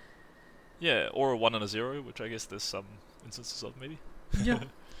 Yeah, or a 1 and a 0, which I guess there's some instances of, maybe. Yeah.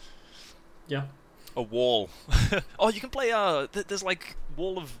 Yeah. A wall. Oh, you can play, there's, like,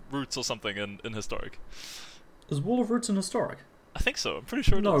 Wall of Roots or something in Historic. Is Wall of Roots in Historic? I think so. I'm pretty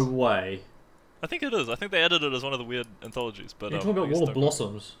sure it is. No way. I think it is. I think they added it as one of the weird anthologies. But You're talking about Wall of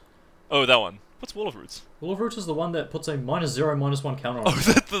Blossoms. Oh, that one. What's Wall of Roots? Wall of Roots is the one that puts a -0, -1 counter on. Oh,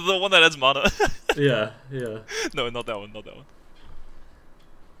 the one that adds mana. Yeah. No, not that one.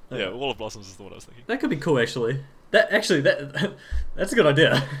 Yeah, Wall of Blossoms is the one I was thinking. That could be cool, actually. That's a good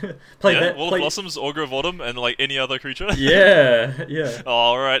idea. Wall of Blossoms, Augur of Autumn, and like any other creature. Yeah. Oh,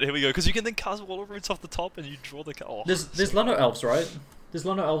 alright, here we go. Because you can then cast Wall of Roots off the top and you draw the card. Oh, there's Lano Elves, right? There's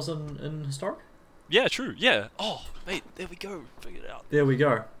Lano Elves in Historic? Yeah, true. Yeah. Oh, mate, there we go. Figured it out. There we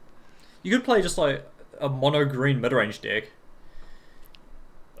go. You could play just like a mono green mid-range deck.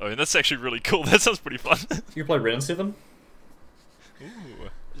 I mean, that's actually really cool. That sounds pretty fun. You could play Red and 7. Ooh.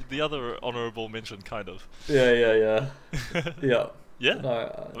 The other honourable mention, kind of. Yeah. Yeah?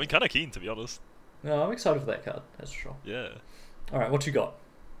 No, I mean, kind of keen, to be honest. No, I'm excited for that card. That's for sure. Yeah. All right, what you got?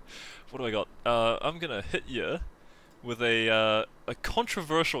 What do I got? I'm gonna hit you with a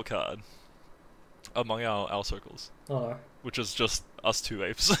controversial card among our circles, Oh no. which is just us two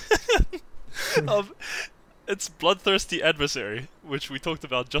apes. um, it's Bloodthirsty Adversary, which we talked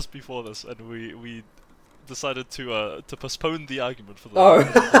about just before this, and we decided to postpone the argument for the.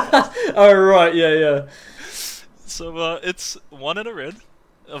 Oh. Oh right, yeah. So it's 1 and a red,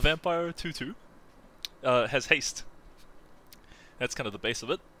 a vampire 2/2, has haste. That's kind of the base of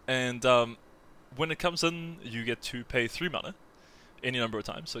it, and when it comes in, you get to pay 3 mana, any number of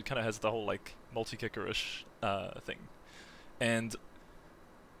times. So it kind of has the whole like multi-kicker-ish thing, and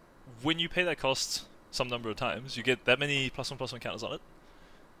when you pay that cost some number of times, you get that many +1/+1 counters on it,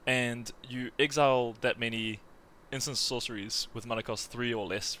 and you exile that many instant sorceries with mana cost 3 or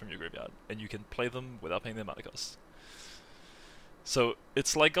less from your graveyard, and you can play them without paying their mana cost. So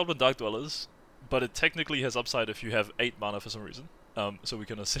it's like Goblin Dark Dwellers, but it technically has upside if you have 8 mana for some reason. So we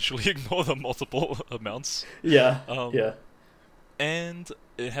can essentially ignore the multiple amounts. Yeah. Yeah. And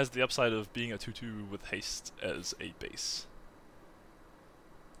it has the upside of being a 2/2 with haste as a base.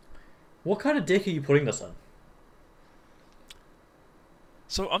 What kind of deck are you putting this in?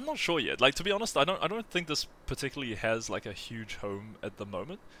 So I'm not sure yet. Like, to be honest, I don't think this particularly has like a huge home at the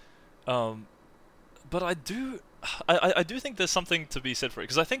moment. But I do think there's something to be said for it,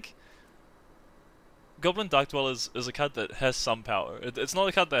 because I think Goblin Dark Dwellers is a card that has some power. It's not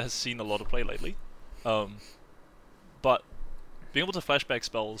a card that has seen a lot of play lately, but being able to flashback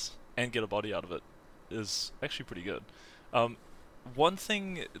spells and get a body out of it is actually pretty good. One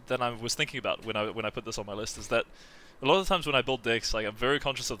thing that I was thinking about when I put this on my list is that a lot of the times when I build decks, like, I'm very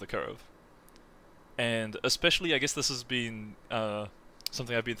conscious of the curve, and especially I guess this has been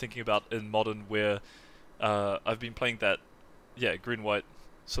something I've been thinking about in Modern, where I've been playing that green-white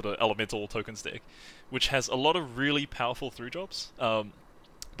sort of elemental tokens deck, which has a lot of really powerful 3-drops.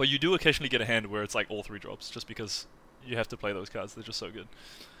 But you do occasionally get a hand where it's like all 3-drops, just because you have to play those cards. They're just so good.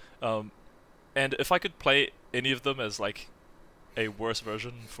 And if I could play any of them as like a worse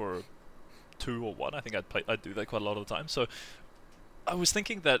version for 2 or 1, I think I'd do that quite a lot of the time. So I was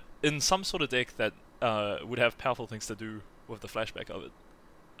thinking that in some sort of deck that would have powerful things to do with the flashback of it,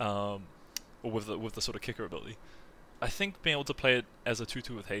 or with the sort of kicker ability, I think being able to play it as a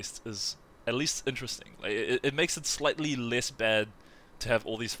 2/2 with haste is at least interesting. Like, it makes it slightly less bad to have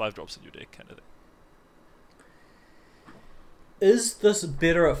all these 5-drops in your deck, kind of thing. Is this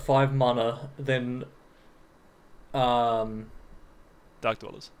better at 5 mana than Dark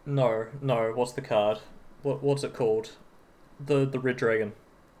Dwellers. No, what's the card? What's it called? The red dragon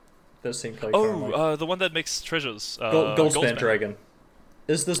that's seen played currently. Oh, the one that makes treasures. Goldspan Dragon.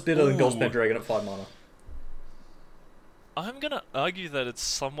 Is this better than Ooh. Goldspan Dragon at 5 mana? I'm gonna argue that it's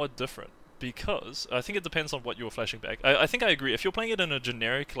somewhat different, because I think it depends on what you're flashing back. I think I agree. If you're playing it in a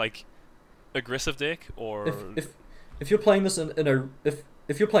generic, like, aggressive deck, or If you're playing this in a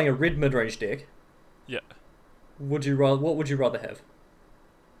if you're playing a red mid-range deck, yeah, what would you rather have?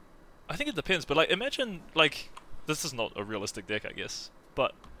 I think it depends. But like, imagine, like, this is not a realistic deck, I guess,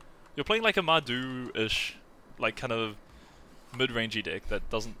 but you're playing like a Mardu-ish, like, kind of mid-rangey deck that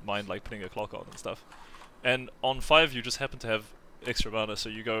doesn't mind like putting a clock on and stuff. And on 5 you just happen to have extra mana, so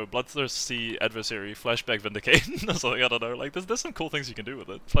you go Bloodthirsty Adversary, Flashback Vindicate, or something. I don't know. Like, there's some cool things you can do with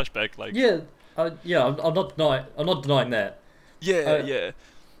it. Flashback, like, I'm not denying that. Yeah.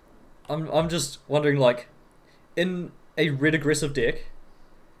 I'm just wondering, like, in a red aggressive deck,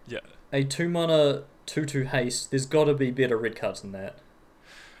 Yeah. a 2 mana 2/2 haste, there's got to be better red cards than that.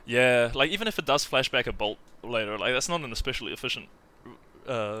 Yeah, like, even if it does flashback a bolt later, like, that's not an especially efficient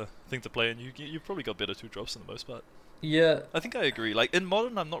thing to play, and you've probably got better 2-drops in the most part. Yeah, I think I agree. Like, in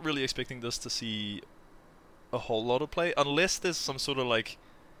Modern, I'm not really expecting this to see a whole lot of play, unless there's some sort of, like,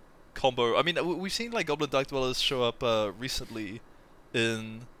 combo. I mean, we've seen, like, Goblin Dark Dwellers show up recently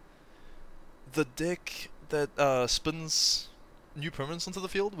in the deck that spins new permanents onto the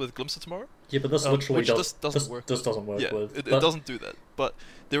field with Glimpse of Tomorrow. yeah, but this literally doesn't work. This doesn't work Yeah, with. it doesn't do that. But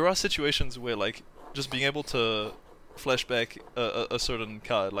there are situations where, like, just being able to flashback a certain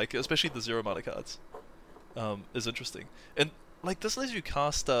card, like, especially the 0 mana cards, is interesting. And, like, this lets you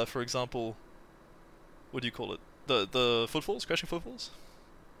cast, for example, what do you call it? The footfalls, crashing footfalls.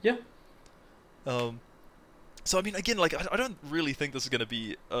 Yeah. So I mean, again, like, I don't really think this is gonna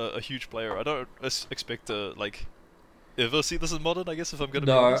be a huge player. I don't expect to, like, ever see this in Modern, I guess, if I'm gonna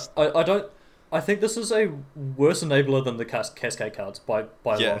be honest. I don't. I think this is a worse enabler than the Cascade cards by a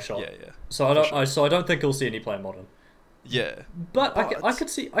long shot. Yeah. So I don't think you'll see any play in Modern. Yeah. But I could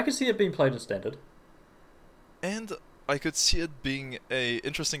see it being played in Standard. And I could see it being a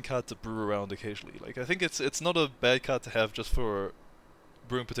interesting card to brew around occasionally. Like I think it's not a bad card to have just for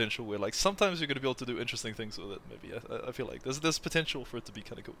brewing potential. Where like sometimes you're gonna be able to do interesting things with it. Maybe I feel like there's potential for it to be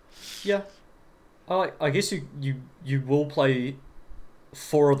kind of cool. Yeah. I guess you will play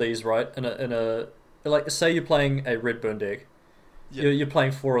 4 of these, right? In a like, say you're playing a red burn deck. Yeah. You're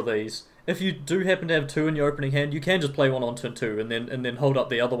playing 4 of these. If you do happen to have 2 in your opening hand, you can just play one on turn 2 and then hold up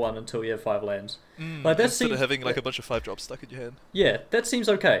the other one until you have 5 lands. Like that Instead seems, of having like a bunch of 5-drops stuck in your hand. yeah, that seems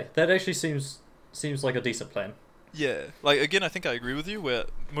okay. That actually seems like a decent plan. Yeah, like again, I think I agree with you. Where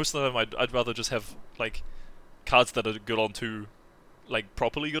most of the time, I'd rather just have like cards that are good on 2, like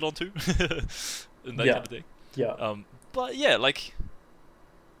properly good on 2, in that Yeah. kind of thing. Yeah. But yeah, like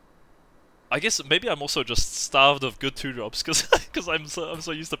I guess maybe I'm also just starved of good 2-drops because I'm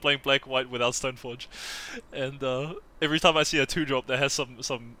so used to playing black white without Stoneforge, and every time I see a 2-drop that has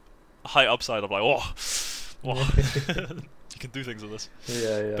some high upside, I'm like, oh, you can do things with this.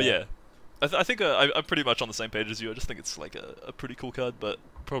 Yeah. But yeah, I think I'm pretty much on the same page as you. I just think it's like a pretty cool card, but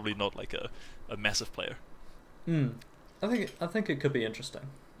probably not like a massive player. I think it could be interesting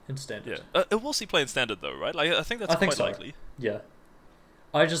in standard. Yeah, it will see play in standard though, right? Like I think that's quite so. likely. Yeah.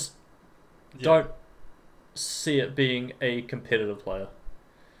 I just Yeah. don't see it being a competitive player.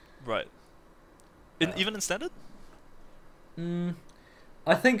 Right. Even in standard?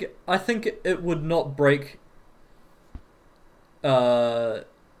 I think it would not break. I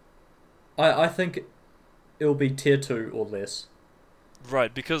think it'll be tier 2 or less.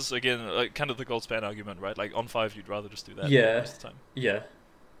 Right, because again, like kind of the gold span argument, right? Like on 5, you'd rather just do that. Yeah. Most of the time. Yeah.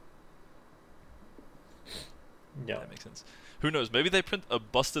 Yeah. That makes sense. Who knows? Maybe they print a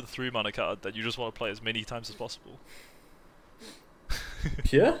busted 3-mana card that you just want to play as many times as possible.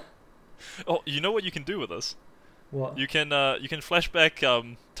 Yeah. Oh, you know what you can do with this? What? You can flashback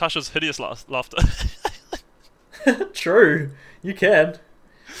Tasha's hideous laughter True. You can.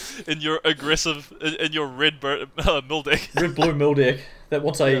 in your aggressive in your red mill deck. Red blue mill deck that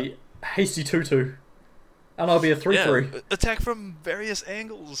wants a hasty 2/2. And I'll be a 3/3. Yeah, attack from various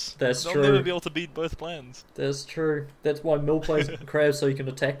angles. That's They'll true. never be able to beat both plans. That's true. That's why Mill plays crabs, so you can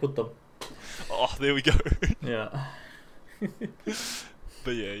attack with them. Oh, there we go. Yeah.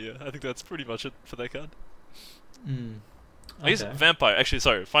 But yeah, I think that's pretty much it for that card. I Okay. guess vampire. Actually,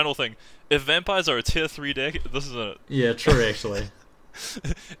 sorry. Final thing. If vampires are a tier 3 deck, this is a Yeah, true actually.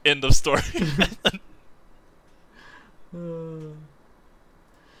 end of story.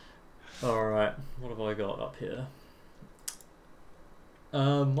 Alright, what have I got up here?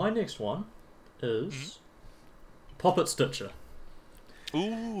 My next one is Poppet Stitcher.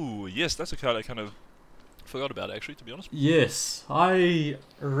 Ooh, yes, that's a card I kind of forgot about actually, to be honest. Yes, I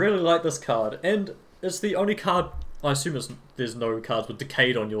really like this card, and it's the only card. I assume there's no cards with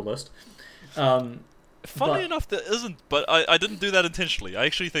Decayed on your list. Funnily But- enough, there isn't, but I didn't do that intentionally. I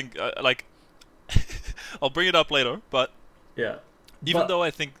actually think, like, I'll bring it up later, but Yeah. even But- though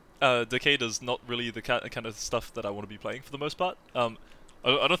I think Decade is not really the kind of stuff that I want to be playing for the most part, I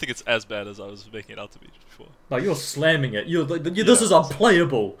don't think it's as bad as I was making it out to be before. No, you're slamming it. This Yeah. is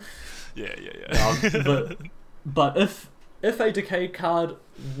unplayable. Yeah. But if a Decayed card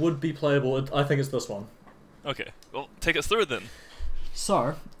would be playable, I think it's this one. Okay, well, take us through it then.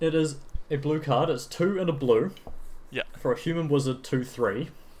 So, it is a blue card. It's 2 and a blue. Yeah. For a human wizard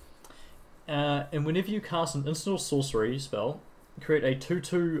 2/3. And whenever you cast an instant or sorcery spell, create a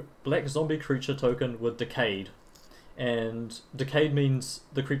 2/2 black zombie creature token with Decayed. And Decayed means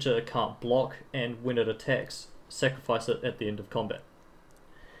the creature can't block, and when it attacks, sacrifice it at the end of combat.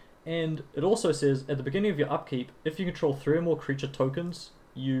 And it also says, at the beginning of your upkeep, if you control 3 or more creature tokens,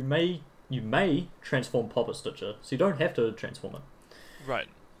 you may transform Poppet Stitcher, so you don't have to transform it. Right.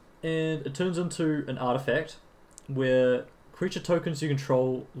 And it turns into an artifact where creature tokens you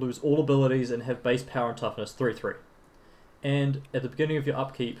control lose all abilities and have base power and toughness 3/3. And at the beginning of your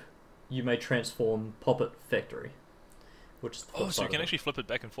upkeep, you may transform Poppet Factory, which is the flip Oh, so side you of can it. actually flip it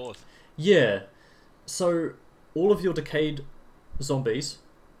back and forth. Yeah. So all of your Decayed zombies,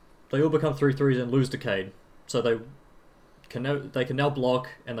 they all become 3/3s and lose Decayed. So they can now block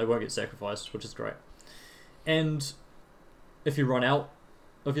and they won't get sacrificed, which is great. And if you run out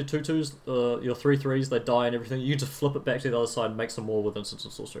of your 2/2s, your 3/3s, they die and everything, you just flip it back to the other side and make some more with instants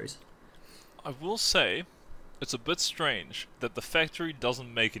and sorceries. I will say, it's a bit strange that the factory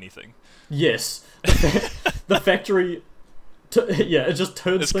doesn't make anything. Yes. The factory... it just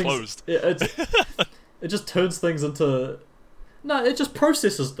turns It's things... closed. It just turns things into... No, it just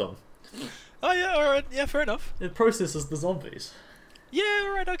processes them. Oh yeah, alright, yeah, fair enough. It processes the zombies. Yeah,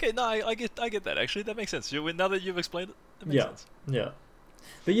 alright, okay, no, I get that actually, that makes sense. Now that you've explained it, that makes sense. Yeah.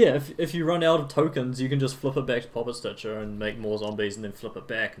 But yeah, if you run out of tokens, you can just flip it back to Puppet Stitcher and make more zombies, and then flip it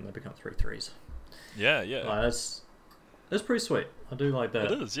back, and they become 3/3s. Yeah, yeah. That's pretty sweet. I do like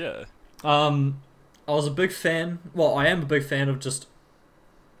that. It is, yeah. I was a big fan. Well, I am a big fan of just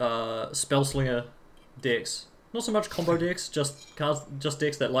Spellslinger decks. Not so much combo decks, just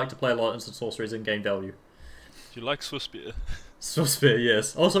decks that like to play a lot of instant sorceries and gain value. Do you like Swiftspear? Swiftspear,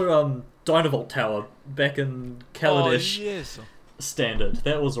 yes. Also, Dynavolt Tower back in Kaladesh Oh, yes. Standard.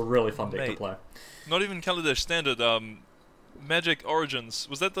 That was a really fun deck to Mate. play. Not even Kaladesh Standard, Magic Origins.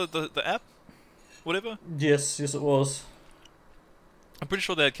 Was that the app? Whatever? Yes, it was. I'm pretty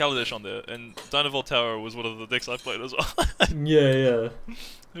sure they had Kaladesh on there, and Dynavolt Tower was one of the decks I played as well. Yeah.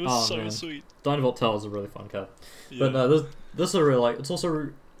 It was Oh, so man. sweet. Dynavolt Tower is a really fun card. Yeah. But no, this is a really like. It's also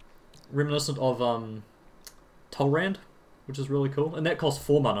reminiscent of Tulrand, which is really cool, and that costs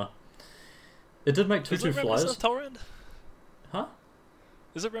 4 mana. It did make 2/2 Is it flyers. reminiscent of Telrand? Huh?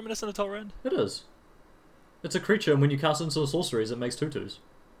 Is it reminiscent of Telrand? It is. It's a creature, and when you cast into the sorceries, it makes 2/2s.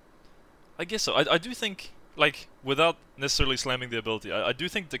 I guess so. I do think, like, without necessarily slamming the ability, I do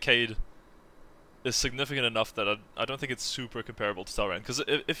think Decade is significant enough that I don't think it's super comparable to Telrand. Because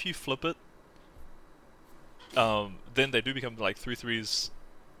if you flip it, then they do become like 3/3s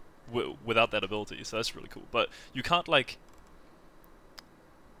without that ability, so that's really cool. But you can't like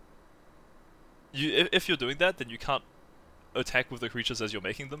if you're doing that, then you can't attack with the creatures as you're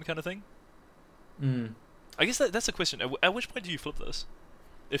making them, kind of thing. I guess that's a question. At which point do you flip this?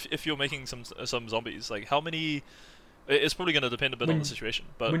 If you're making some zombies, like how many? It's probably going to depend a bit on the situation,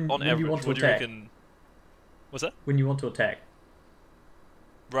 but on when you average, want to what do you attack. reckon? What's that? When you want to attack.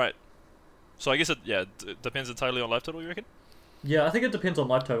 Right. So I guess it depends entirely on life total. You reckon? Yeah, I think it depends on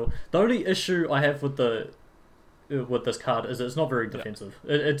life total. The only issue I have with this card is it's not very defensive.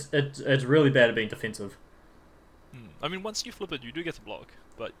 It's really bad at being defensive. I mean, once you flip it, you do get to block,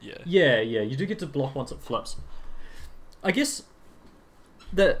 but yeah. Yeah, you do get to block once it flips. I guess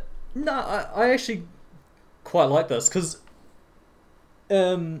that I actually quite like this because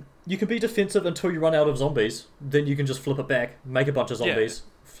you can be defensive until you run out of zombies. Then you can just flip it back, make a bunch of zombies,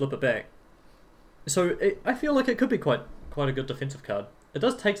 flip it back. So I feel like it could be quite a good defensive card. It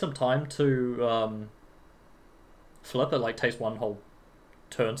does take some time to flip. It like takes one whole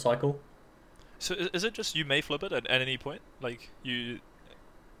turn cycle. So is it just you may flip it at any point? Like you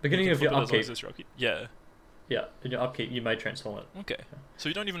Beginning you of can your flip it as long upkeep. as it's your upkeep? Yeah. Yeah, in your upkeep you may transform it. Okay. So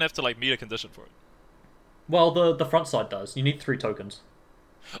you don't even have to like meet a condition for it. Well, the front side does. You need 3 tokens.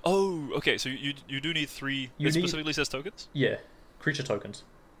 Oh, okay. So you do need 3. You It need- specifically says tokens. Yeah, creature tokens.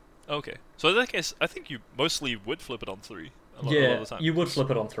 Okay. So in that case, I think you mostly would flip it on 3. A lot Yeah, of the time. you would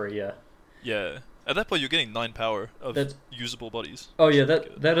flip it on 3. Yeah. Yeah. At that point, you're getting 9 power of That's- usable bodies. Oh yeah, Which is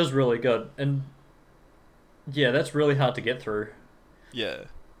good. that is really good, and yeah, that's really hard to get through. Yeah.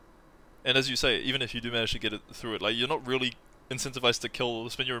 And as you say, even if you do manage to get it through it, like you're not really incentivized to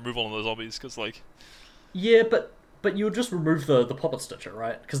spend your removal on the zombies, because like Yeah, but you'll just remove the Puppet Stitcher,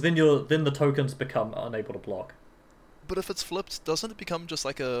 right? Because then the tokens become unable to block. But if it's flipped, doesn't it become just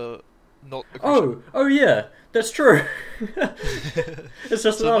like a not a creature? Oh yeah, that's true. It's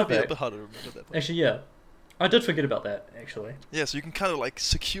just So an it might be a artifact. bit harder to remember that point. Actually, yeah, I did forget about that. Actually, Yeah, so you can kind of like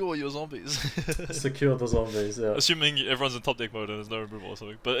secure your zombies. secure the zombies. Yeah. Assuming everyone's in top deck mode and there's no removal or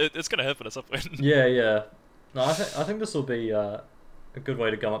something. But it's gonna happen at some point. Yeah. No, I think this will be a good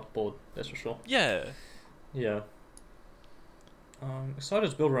way to gum up the board. That's for sure. Yeah. Yeah. Excited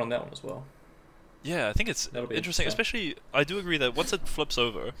to build around that one as well. Yeah, I think it's That'll be interesting. interesting. Especially, I do agree that once it flips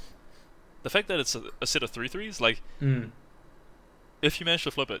over, the fact that it's a set of 3/3s, like, if you manage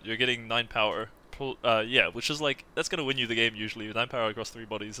to flip it, you're getting 9 power. Yeah, which is like, that's gonna win you the game usually. 9 power across 3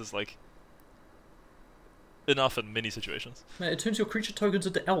 bodies is like enough in many situations. Man, it turns your creature tokens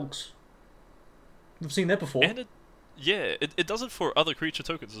into elks. We've seen that before. And it does it for other creature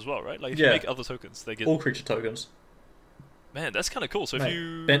tokens as well, right? Like, if Yeah. you make other tokens, they get... All creature tokens. Man, that's kind of cool. So if Mate,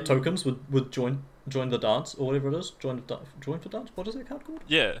 you... Bent tokens would join the dance or whatever it is. Join for dance. What is that card called?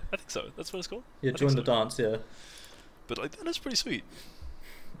 Yeah, I think so. That's what it's called? Yeah, I think join the so. dance. Yeah. But like, that is pretty sweet.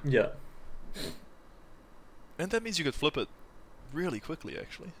 Yeah. And that means you could flip it really quickly,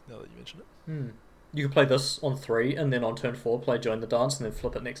 actually, now that you mention it. You can play this on 3, and then on turn 4, play join the dance, and then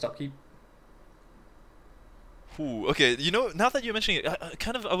flip it next upkeep. Ooh, okay, you know, now that you're mentioning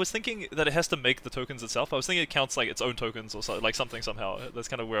it, I was thinking that it has to make the tokens itself. I was thinking it counts like its own tokens or like something somehow. That's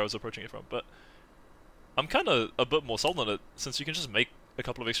kind of where I was approaching it from. But I'm kind of a bit more sold on it, since you can just make a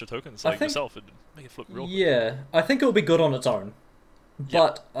couple of extra tokens like yourself and make it flip real quick. Yeah, I think it'll be good on its own,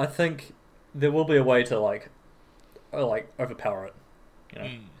 but I think there will be a way to like overpower it. You know?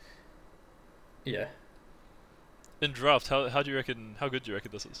 Mm. Yeah. in draft, how do you reckon? How good do you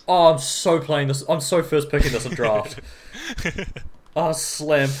reckon this is? Oh, I'm so playing this. I'm so first picking this in draft. Oh,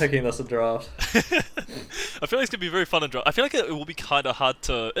 slam picking this in draft. I feel like it's gonna be very fun in draft. I feel like it will be kind of hard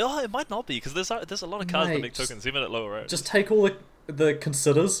to. Oh, it might not be because there's a lot of cards that Mate, make tokens even at lower right. Just take all the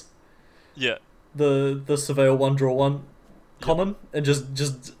considers, Yeah, the surveil one draw one, common, and just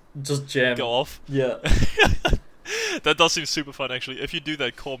jam. go off. Yeah. That does seem super fun actually. If you do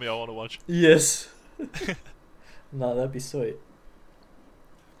that, call me. I want to watch. Yes. No, that'd be sweet.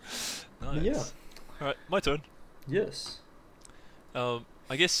 Nice. Yeah. All right, my turn. Yes.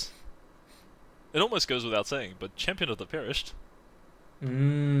 I guess it almost goes without saying, but Champion of the Perished.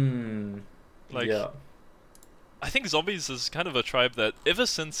 Mmm. Like, yeah. I think zombies is kind of a tribe that ever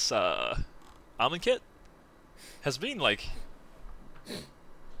since Amonkhet has been like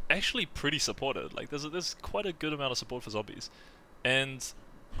actually pretty supported. Like there's quite a good amount of support for zombies, and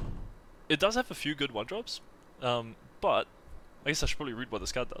it does have a few good one drops. But I guess I should probably read what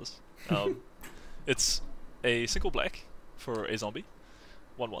this card does. It's a single black for a zombie,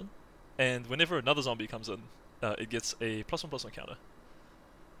 1/1, and whenever another zombie comes in, it gets a +1/+1 counter.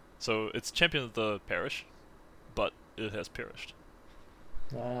 So it's Champion of the Parish, but it has perished,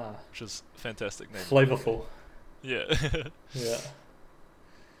 Ah. which is a fantastic name. Flavorful. Yeah. Yeah.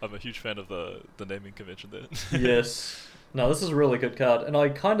 I'm a huge fan of the naming convention there. Yes. No, this is a really good card, and I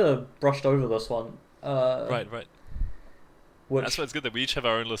kind of brushed over this one. Right. Which, That's why it's good that we each have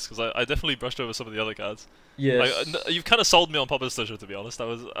our own list, because I definitely brushed over some of the other cards. yes. You've kind of sold me on Pop Decision, to be honest.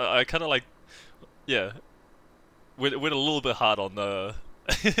 I kind of like, yeah, went a little bit hard on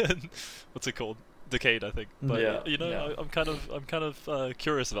what's it called? Decade, I think. But Yeah, you know, yeah. I'm kind of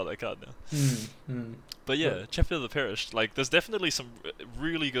curious about that card now. Mm. But yeah, Yeah. Champion of the Perished. Like, there's definitely some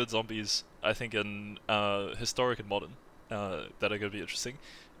really good zombies, I think, in historic and modern that are going to be interesting.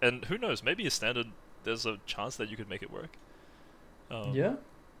 And who knows? Maybe a standard. There's a chance that you could make it work. Yeah.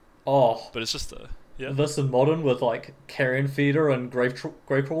 Oh, But it's just yeah. this in modern with like Carrion Feeder and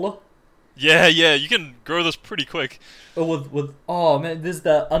Gravecrawler. Yeah, you can grow this pretty quick. Or with oh man, there's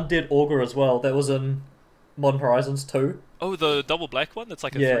that Undead Augur as well. That was in Modern Horizons 2. Oh, the double black one. That's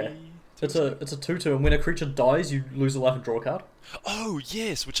like a Yeah. 3. It's a 2/2, and when a creature dies, you lose a life and draw a card. Oh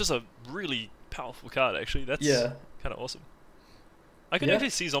yes, which is a really powerful card actually. That's Yeah. kind of awesome. I can Yeah. actually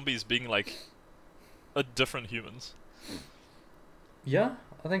see zombies being like a different humans. Yeah,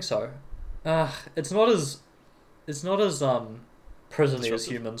 I think so. It's not as prisony as Disruptive.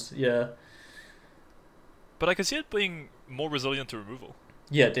 humans. Yeah. But I can see it being more resilient to removal.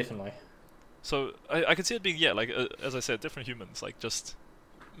 Yeah, definitely. So I can see it being like as I said, different humans, like just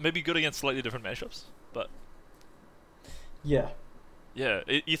maybe good against slightly different matchups. But Yeah. yeah,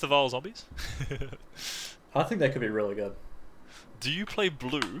 Ether Vial zombies. I think that could be really good. Do you play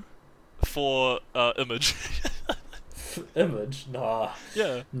blue for image? Image? Nah.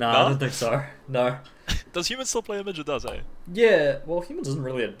 Yeah. Nah, I don't think so. No. Does humans still play image? It does, eh? Yeah, well, humans isn't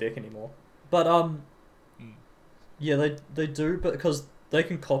really a deck anymore. But, Mm. yeah, they do, but because they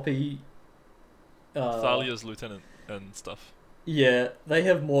can copy... Thalia's lieutenant and stuff. Yeah, they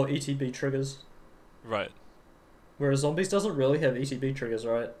have more ETB triggers. Right. Whereas zombies doesn't really have ETB triggers,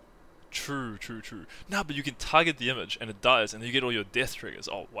 right? True. No, but you can target the image and it dies, and you get all your death triggers.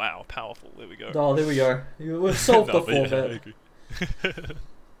 Oh wow, powerful. There we go. Oh, there we go. We've solved No, the but yeah, I format. agree.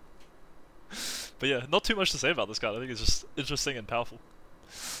 But yeah, not too much to say about this card. I think it's just interesting and powerful.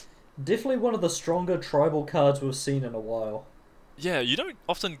 Definitely one of the stronger tribal cards we've seen in a while. Yeah, you don't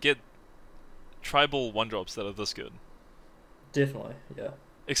often get tribal one drops that are this good. Definitely, yeah.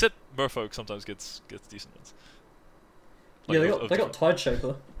 Except Merfolk sometimes gets decent ones. Yeah, they of got different- Tide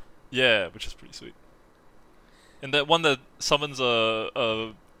Shaper. Yeah, which is pretty sweet. And that one that summons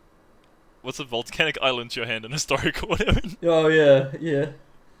a what's a volcanic island to your hand in historic or whatever. Oh yeah.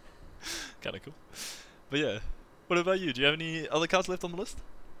 Kind of cool. But yeah, what about you? Do you have any other cards left on the list?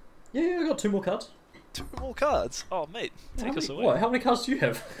 Yeah, I got 2 more cards. 2 more cards. Oh mate, take us away. What? How many cards do you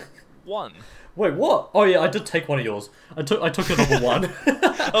have? 1. Wait, what? Oh yeah, I did take one of yours. I took your number 1.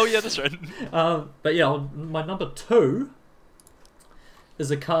 Oh yeah, that's right. But yeah, my number 2 is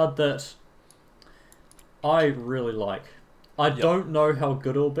a card that I really like. I don't know how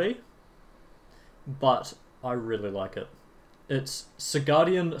good it'll be, but I really like it. It's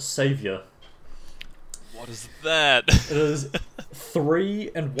Sigardian Savior. What is that? It is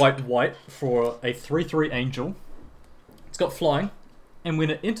 3 and white for a 3/3 angel. It's got flying, and when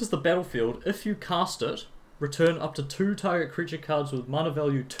it enters the battlefield, if you cast it, return up to 2 target creature cards with mana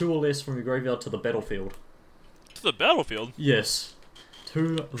value 2 or less from your graveyard to the battlefield. To the battlefield? Yes.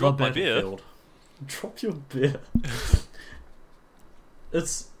 To Drop the my beer. battlefield. Drop your beer.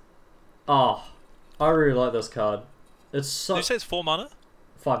 It's... I really like this card. It's so Did you say it's 4 mana?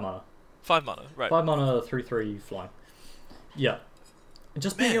 5 mana. 5 mana, right. 5 mana, 3/3 flying. Yeah. And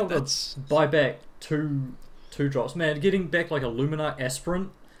just being Man, able that's- to buy back two drops. Man, getting back like a Luminar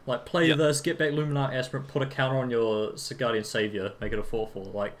Aspirant. Like, play Yep. this, get back Luminar Aspirant, put a counter on your Guardian Savior, make it a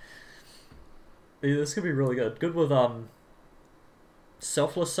 4/4. Like, yeah, this could be really good. Good with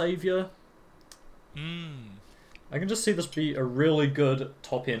Selfless Savior. Mm. I can just see this be a really good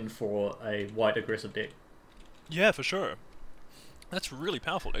top end for a white aggressive deck. Yeah, for sure. That's really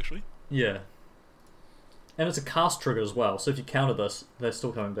powerful, actually. Yeah. And it's a cast trigger as well, so if you counter this, they're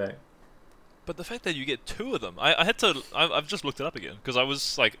still coming back. But the fact that you get 2 of them, I've just looked it up again, because I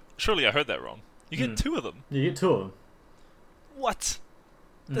was like, surely I heard that wrong. You get 2 of them. You get 2 of them. What?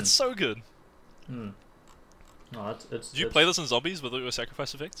 That's so good. Mm. No, it's Did you play this in zombies with all your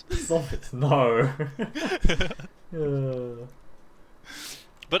sacrifice effects? Zombies? No. uh,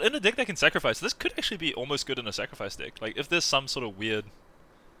 But in a deck that can sacrifice, this could actually be almost good in a sacrifice deck. Like, if there's some sort of weird...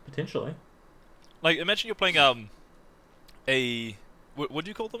 potentially. Like, imagine you're playing, what do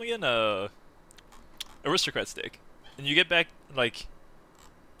you call them again? Aristocrats deck. And you get back, like,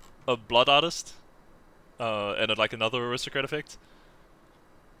 a Blood Artist, and like another Aristocrat effect.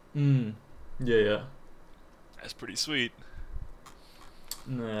 Mm. Yeah. That's pretty sweet.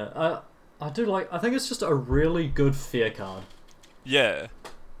 Nah, I do like... I think it's just a really good fair card. Yeah.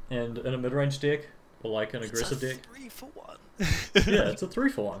 And in a mid-range deck, or like an aggressive deck. 3 for 1. Yeah, it's a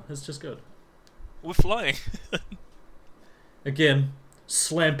 3/1. It's just good. We're flying. Again,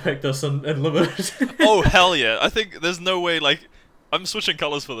 slam pick this in limited. Oh, hell yeah. I think there's no way, like, I'm switching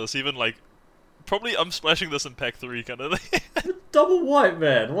colors for this, even, like, probably I'm splashing this in pack 3 kind of thing. Double white,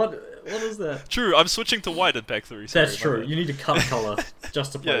 man. What is that? True, I'm switching to white in pack 3. Sorry, That's my true. bad. You need to cut color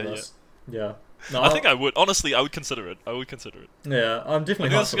just to play Yeah, this. Yeah. No, I think I would. Honestly, I would consider it. Yeah, I'm I definitely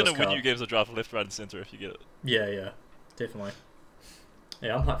think hyped this is for going this to win card. you games of draft left, right, and center if you get it. Yeah, definitely.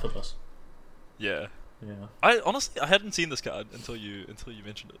 Yeah, I'm hyped for this. Yeah. Yeah. I hadn't seen this card until you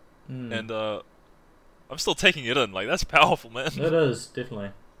mentioned it, Mm. and I'm still taking it in. Like, that's powerful, man. It is,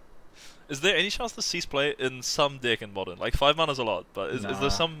 definitely. Is there any chance to cease play in some deck in modern? Like 5 mana's a lot, but is Nah. there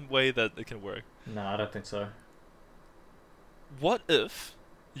some way that it can work? No, I don't think so. What if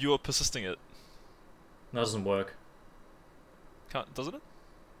you are persisting it? That doesn't work. Doesn't it?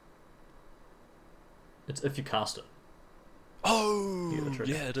 It's if you cast it. Oh, You get the trick.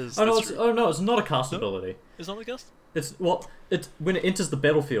 yeah, it is. Oh no, That's it's, true. oh no, it's not a cast No? ability. It's not a cast? It's when it enters the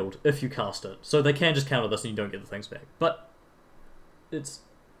battlefield if you cast it. So they can just counter this and you don't get the things back. But it's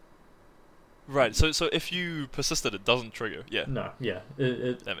Right, so if you persisted, it doesn't trigger. Yeah. no, yeah.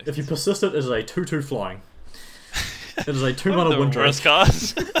 That makes If you sense. persist it is a 2/2 flying. It is a 2 One of mana the wind worst drake.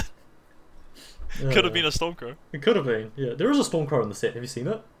 cards. Could have been a Stormcrow. It could have been. Yeah, there is a Stormcrow in the set. Have you seen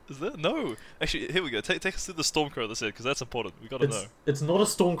it? Is there? No. Actually, here we go. Take us through the Stormcrow that's it, because that's important. We gotta know. It's not a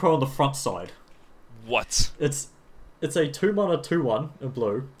Stormcrow on the front side. What? It's a 2 mana 2/1 in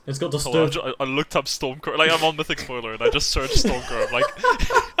blue. It's got Hold on, disturbed. I looked up Stormcrow. Like, I'm on Mythic Spoiler and I just searched Stormcrow. I'm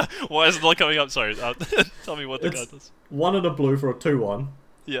like, why is it not coming up? Sorry. Tell me what the It's- card does. 1 and a blue for a 2/1.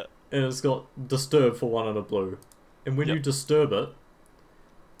 Yeah. And it's got disturb for 1 and a blue. And when Yep. you disturb it,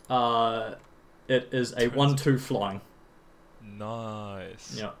 it is a Turns 1/2 flying.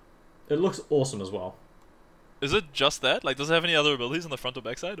 Nice. Yeah. It looks awesome as well. Is it just that? Like, does it have any other abilities on the front or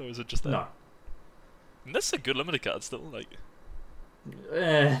back side, or is it just that? No. And that's a good limited card still. Like,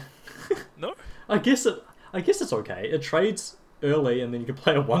 Eh. no? I guess it's okay. It trades early and then you can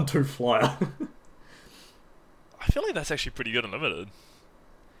play a 1/2 flyer. I feel like that's actually pretty good and limited.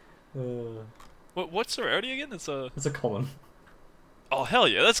 uh, What's the rarity again? It's a... it's a common. Oh, hell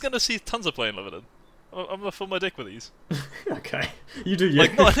yeah. That's gonna see tons of play in limited. I'm gonna fill my deck with these. Okay. You do you.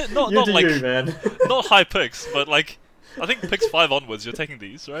 Like, not you not do like... you, man. Not high picks, but like... I think picks 5 onwards, you're taking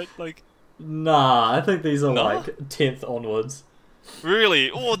these, right? Like... Nah, I think these are No? like 10th onwards.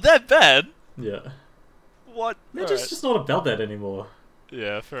 Really? Oh, that bad? Yeah. What? They're Alright. just not about that anymore.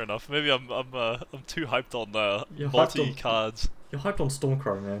 Yeah, fair enough. Maybe I'm too hyped on You're hyped multi on- cards. You're hyped on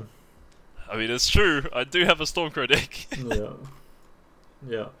Stormcrow, man. I mean, it's true. I do have a Stormcrow deck. Yeah.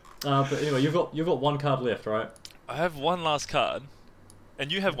 Yeah. But anyway, you've got 1 card left, right? I have one last card,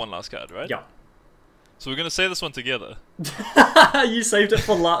 and you have one last card, right? Yeah. So we're gonna say this one together. You saved it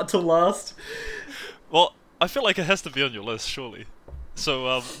for till last. Well, I feel like it has to be on your list, surely.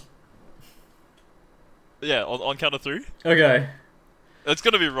 So yeah, on count of 3. Okay. It's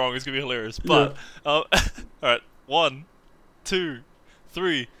gonna be wrong. It's gonna be hilarious. But all right, 1, 2,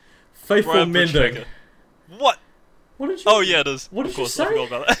 3. Faithful Briar Bridge Mending. Tracker. What? What did you? Oh yeah, it is. What Of did you course, I say? forgot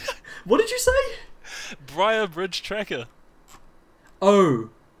about that. What did you say? Briar Bridge Tracker. Oh,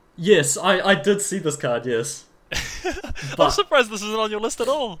 yes, I did see this card. Yes. I'm But surprised this isn't on your list at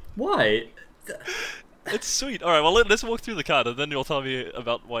all. why? It's sweet. All right, well let's walk through the card, and then you'll tell me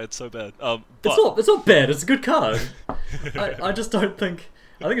about why it's so bad. But It's not bad. It's a good card. I just don't think.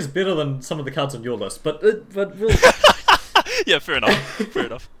 I think it's better than some of the cards on your list. But we'll, yeah, fair enough. Fair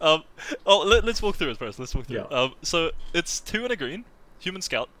enough. Let's walk through it first. Let's walk through Yeah. it. So it's 2 and a green, Human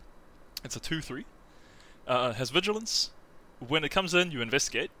Scout. It's a 2/3. Has vigilance. When it comes in, you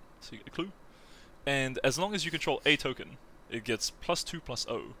investigate, so you get a clue. And as long as you control a token, it gets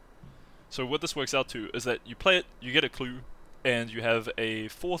 +2/+0. So what this works out to is that you play it, you get a clue, and you have a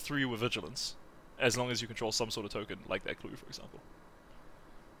 4/3 with vigilance, as long as you control some sort of token, like that clue, for example.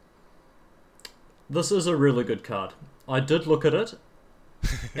 this is a really good card. I did look at it,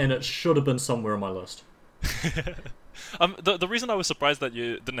 and it should have been somewhere on my list. The reason I was surprised that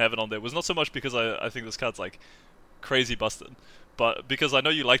you didn't have it on there was not so much because I think this card's like crazy busted, but because I know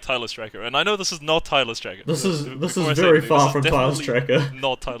you like Tireless Tracker, and I know this is not Tireless Tracker. This is Before I say very anything, far this from is Tireless definitely Tracker.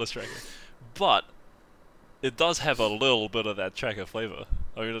 Not Tireless Tracker, but it does have a little bit of that tracker flavor.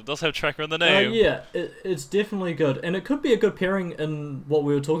 I mean, it does have tracker in the name. Yeah, it's definitely good, and it could be a good pairing in what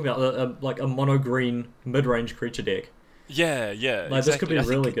we were talking about, like a mono green mid-range creature deck. Yeah, Like this could be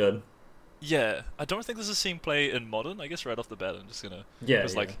really good. Yeah, I don't think this is seen play in Modern. I guess right off the bat, I'm just gonna Yeah,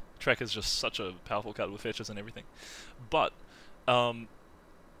 because yeah. like track is just such a powerful card with fetches and everything. But I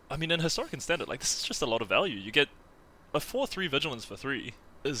mean, in Historic and Standard, like this is just a lot of value. You get a 4/3 Vigilance for 3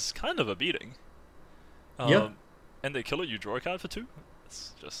 is kind of a beating. Yeah. And they kill it, you draw a card for 2.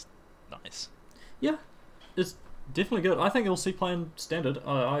 It's just nice. Yeah, it's definitely good. I think you'll see playing Standard.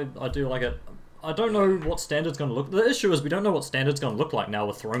 I do like it. I don't know what Standard's going to look. The issue is we don't know what Standard's going to look like now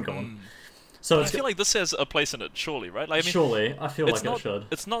with Throne gone. So But I it's feel like this has a place in it, surely, right? Like, I mean, surely I feel like not, it should.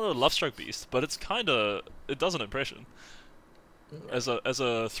 It's not a Lovestruck Beast, but it's kind of it does an impression as a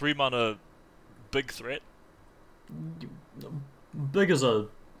 3-mana big threat. Big as a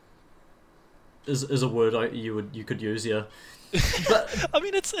is a word you could use, yeah. But I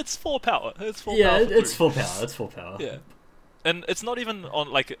mean, it's 4 power. It's 4 yeah, power. for it's 3. full power. It's full power. Yeah, and it's not even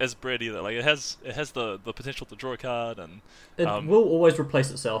on like as bread either. Like it has the potential to draw a card and It will always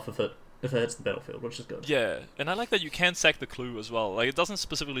replace itself if it hits the battlefield, which is good. yeah, and I like that you can sack the clue as well. Like it doesn't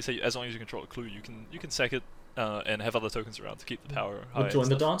specifically say as long as you control a clue, you can sack it and have other tokens around to keep the power high. We'll and join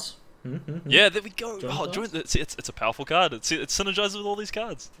the stuff. dance. Mm-hmm. Yeah, there we go. Join Oh, the join dance. it's a powerful card. It synergizes with all these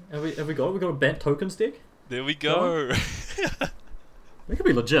cards. Have we got a banned tokens deck? There we go. That could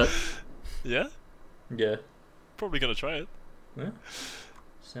be legit. Yeah, Yeah. probably gonna try it. Yeah.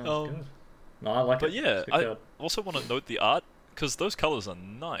 Sounds Um, good. No, I like But it. yeah, It's a good I card. also want to note the art because those colors are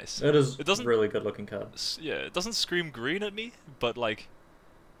nice. It is it doesn't- a really good looking card. Yeah, it doesn't scream green at me, but like,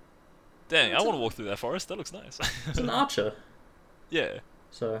 dang, I It's want a- to walk through that forest. That looks nice. It's an archer, Yeah,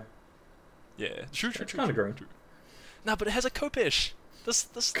 so yeah, true. It's kinda green. True. No, but it has a Kopesh. This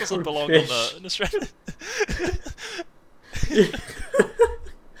doesn't belong on Khopesh. in the strategy.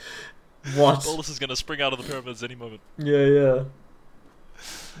 what? All this is gonna spring out of the pyramids any moment. Yeah.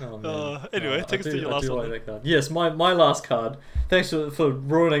 Oh, man. Anyway, take us to your last one. Like that card. Yes, my last card. Thanks for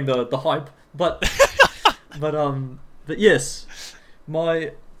ruining the hype, but but yes,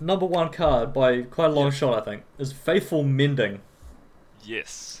 my number 1 card by quite a long Yeah. shot, I think, is Faithful Mending.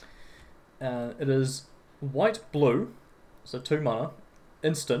 Yes. It is white blue, so 2 mana,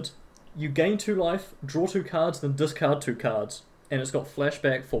 instant. You gain 2 life, draw 2 cards, then discard 2 cards, and it's got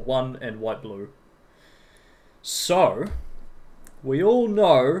flashback for 1 and white blue. So, we all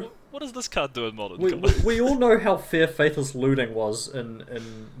know What does this card do in Modern? we, Come we, we all know how fair Faithless Looting was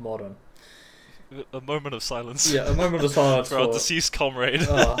in Modern. on. A moment of silence. Yeah, a moment of silence for our deceased comrade.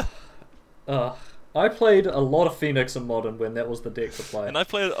 I played a lot of Phoenix in Modern when that was the deck to play. And I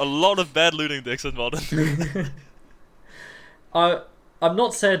played a lot of bad looting decks in Modern. I'm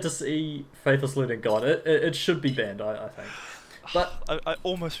not sad to see Faithless Looting gone. It should be banned, I think. But I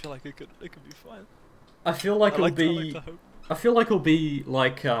almost feel like it could be fine. I feel like I like it'll to hope. I feel like it'll be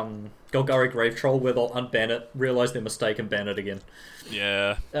like Golgari Grave Troll, where they'll unban it, realize their mistake, and ban it again.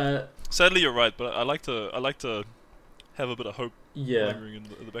 Yeah. Uh, Sadly, you're right, but I like to have a bit of hope yeah, lingering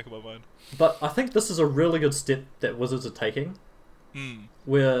in the back of my mind. but I think this is a really good step that Wizards are taking, Hmm.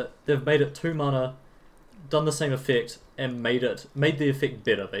 where they've made it 2 mana, done the same effect, and made the effect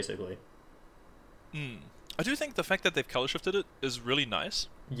better, basically. Hmm. I do think the fact that they've color shifted it is really nice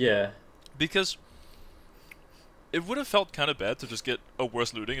Yeah, because it would have felt kind of bad to just get a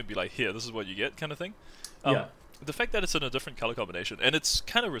worse looting and be like, here, this is what you get, kind of thing. yeah, The fact that it's in a different color combination, and it's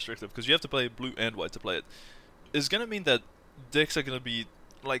kind of restrictive because you have to play blue and white to play it, is going to mean that decks are going to be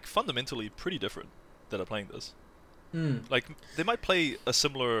like fundamentally pretty different that are playing this. Like they might play a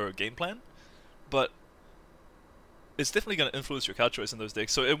similar game plan, but it's definitely going to influence your card choice in those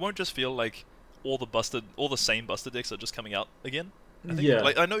decks. So it won't just feel like all the same busted decks are just coming out again. I think. Yeah.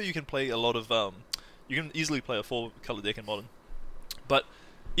 Like I know you can play a lot of you can easily play a 4-color deck in Modern, but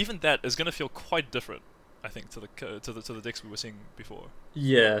even that is going to feel quite different. I think to the decks we were seeing before.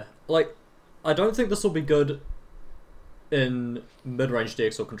 Yeah, like I don't think this will be good in mid-range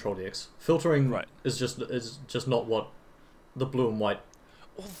decks or control decks. Filtering Right. is just not what the blue and white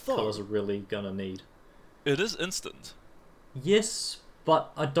Although colors are really gonna need. it is instant. Yes,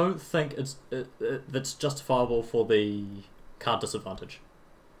 but I don't think it's justifiable for the card disadvantage.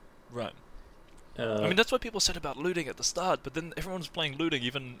 Right. Uh, I mean, that's what people said about looting at the start, but then everyone's playing looting,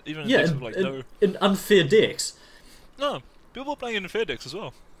 even in yeah, decks with like in unfair decks. no, people are playing it in fair decks as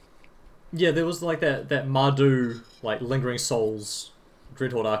well. Yeah, there was like that Mardu like Lingering Souls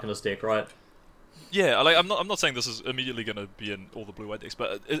Dreadhorde Arcanist deck, right? Yeah, like I'm not saying this is immediately gonna be in all the blue white decks,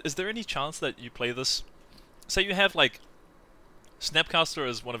 but is there any chance that you play this? Say you have like Snapcaster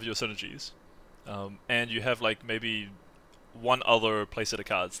as one of your synergies, and you have like maybe one other playset of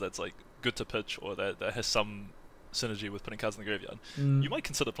cards that's like good to pitch or that has some synergy with putting cards in the graveyard. You might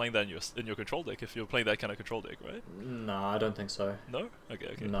consider playing that in your control deck if you're playing that kind of control deck, right? Nah, I don't think so. No?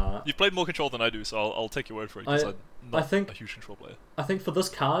 Okay. Nah. You've played more control than I do, so I'll take your word for it because I'm not think- a huge control player. I think for this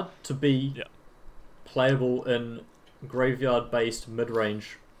card to be Yeah. playable in graveyard-based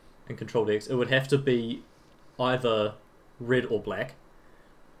mid-range and control decks, it would have to be either red or black.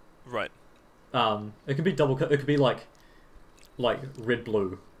 Right. It could be double. It could be like red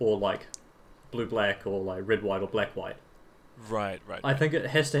blue or like blue black or like red white or black white. Right. I think it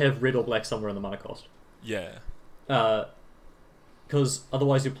has to have red or black somewhere in the mana cost. Yeah. Because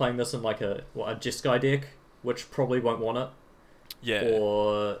otherwise you're playing this in like a Jeskai deck, which probably won't want it, Yeah.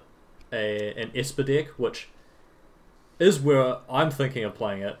 or an Esper deck, which is where I'm thinking of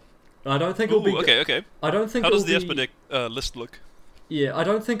playing it. I don't think it'll be. Okay. I don't think. How does the it'll Esper be- deck list look? Yeah, I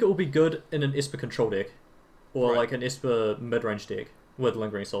don't think it will be good in an Esper control deck, or Right. like an Esper mid-range deck with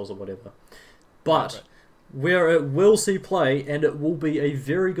Lingering Souls or whatever. But Right. where it will see play, and it will be a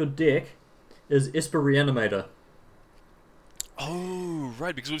very good deck, is Esper Reanimator. Oh,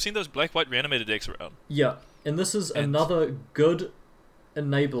 right, because we've seen those black-white reanimated decks around. Yeah, and this is And- another good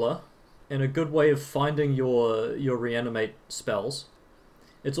enabler and a good way of finding your reanimate spells.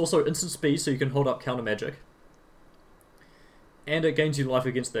 It's also instant speed, so you can hold up counter magic. And it gains you life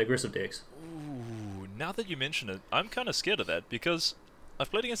against the aggressive decks. Ooh, now that you mention it, I'm kind of scared of that because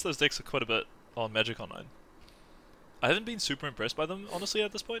I've played against those decks quite a bit on Magic Online. I haven't been super impressed by them, honestly,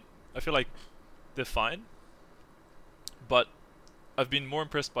 at this point. I feel like they're fine, but I've been more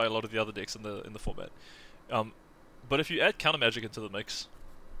impressed by a lot of the other decks in the format. But if you add counter magic into the mix,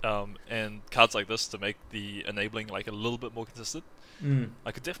 and cards like this to make the enabling like a little bit more consistent,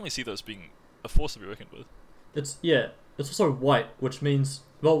 I could definitely see those being a force to be reckoned with. It's also white, which means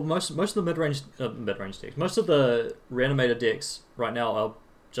most of the mid-range decks, most of the reanimator decks right now are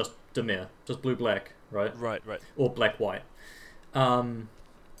just Dimir, just blue-black, right? Right. Or black-white.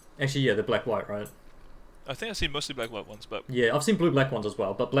 Actually, yeah, they're black-white, right? I think I've seen mostly black-white ones, but Yeah, I've seen blue-black ones as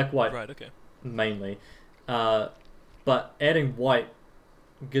well, but black-white right, okay. mainly. But adding white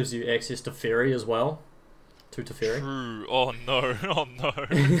gives you access to Fairy as well. To Teferi. True. Oh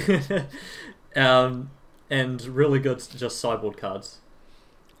no. And really good just sideboard cards.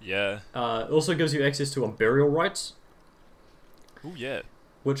 Yeah. It also gives you access to Burial Rites, Ooh, yeah.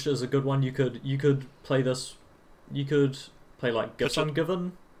 which is a good one. You could play this. You could play like Gifts Pitch it.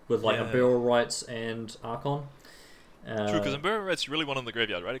 Ungiven with like Yeah. Burial Rites and Archon. True, because Burial Rites you really want in the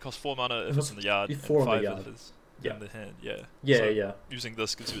graveyard, right? It costs 4 mana if it's in the yard, and 4 in the 5 yard. if it is Yeah. in the hand. Yeah. Yeah, So yeah, using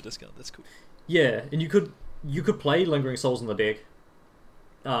this gives you a discount. That's cool. yeah. And you could play Lingering Souls in the deck,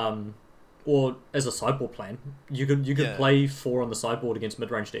 or as a sideboard plan. You could Yeah. play 4 on the sideboard against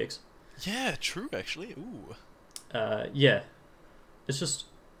mid-range decks. Yeah, true. Actually, ooh. Yeah, it's just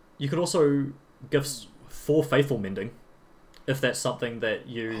you could also gifts for Faithful Mending, if that's something that Oh,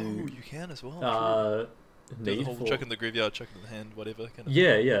 you you can as well. True. The need whole for. chuck in the graveyard, chuck in the hand, whatever. Kind of.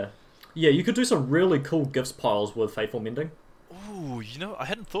 Yeah. You could do some really cool gifts piles with Faithful Mending. Ooh, I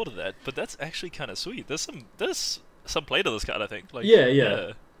hadn't thought of that, but that's actually kind of sweet. There's some play to this card, I think. Like,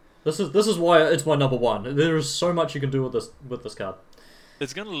 Yeah. This is why it's my number one. There is so much you can do with this card.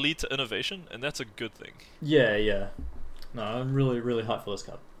 It's gonna lead to innovation, and that's a good thing. Yeah. No, I'm really hyped for this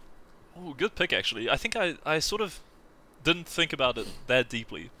card. Oh, good pick, actually. I think I sort of didn't think about it that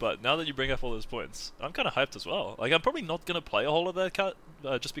deeply, but now that you bring up all those points, I'm kind of hyped as well. Like, I'm probably not gonna play a whole of that card,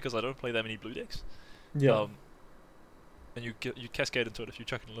 just because I don't play that many blue decks. Yeah. And you cascade into it if you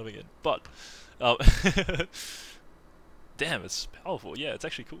chuck in living in. But, damn, it's powerful. Yeah, it's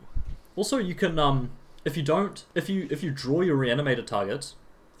actually cool. Also, you can if you don't, if you draw your reanimated targets,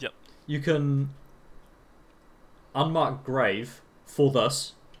 Yep. you can unmark grave for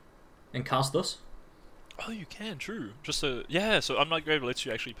this and cast this. Oh, you can. True. Just so yeah. So Unmarked Grave lets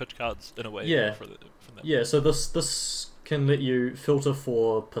you actually pitch cards in a way. Yeah. From that. Yeah, so this can let you filter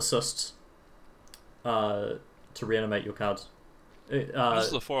for persists to reanimate your cards. This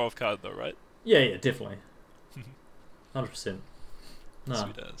is a 4-off card though, right? Yeah, definitely. 100%. Nah,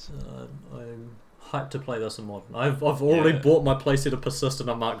 Sweet as. I'm hyped to play this in Modern. I've already bought my playset of Persist and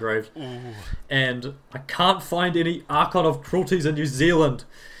Unmarked Grave, Ooh. and I can't find any Archon of Cruelties in New Zealand.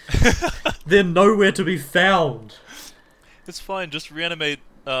 They're nowhere to be found. It's fine. Just reanimate.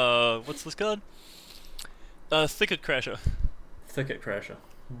 What's this card? Thicket Crasher. Thicket Crasher.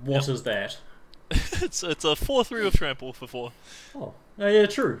 What is that? it's a 4/3 with trample for 4. Oh, yeah,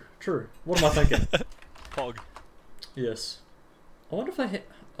 true. What am I thinking? Pog. Yes. I wonder if I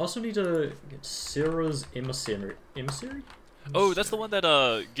also need to get Sarah's Emissary? Oh, that's the one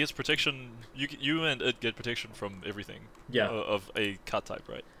that gives protection. You and it get protection from everything. Yeah. Of a card type,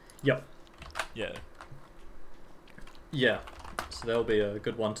 right? Yep. Yeah. Yeah. So that'll be a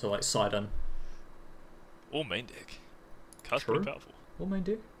good one to like side in. Or main deck. Card's True. pretty powerful. What am I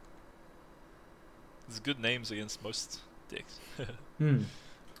do? There's good names against most decks. But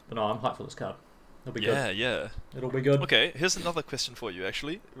no, I'm hyped for this card. It'll be good. Yeah. It'll be good. Okay, here's another question for you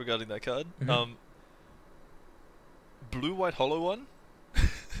actually regarding that card. Mhm. Blue white hollow one.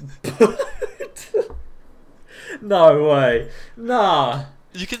 No way. Nah.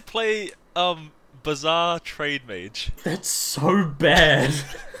 You can play Bizarre Trade Mage. That's so bad.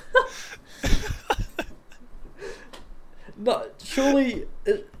 No, surely,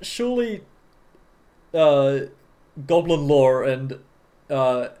 Goblin Lore and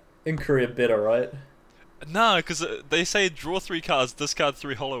Inquiry are better, right? Nah, because they say draw 3 cards, discard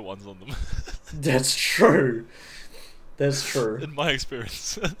 3 hollow ones on them. That's true. That's true. In my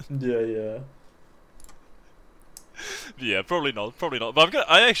experience. Yeah. Yeah, probably not. But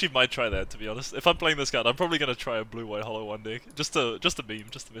I actually might try that, to be honest. If I'm playing this card, I'm probably gonna try a blue white hollow one deck, just to meme,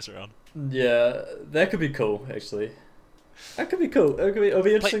 just to mess around. Yeah, that could be cool, actually. That could be cool. It'll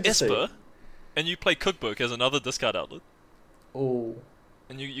be interesting Play to see. Esper, and you play Cookbook as another discard outlet, Oh,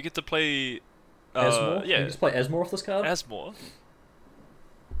 and you get to play. Asmore? Yeah, You just play Asmore off this card? Asmore,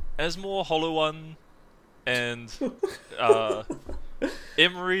 hollow one, and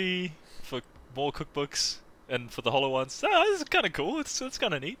Emery for more cookbooks and for the hollow ones. This is kind of cool. It's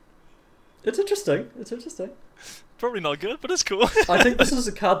kind of neat. It's interesting. Probably not good, but it's cool. I think this is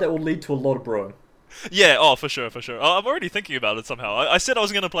a card that will lead to a lot of brewing. Yeah, oh, for sure. I'm already thinking about it somehow. I said I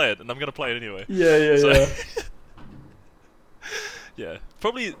was going to play it, and I'm going to play it anyway. Yeah. Yeah,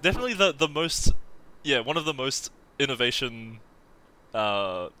 definitely the most, one of the most innovation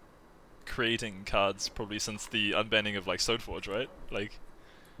creating cards probably since the unbanning of like Stoneforge, right? Like,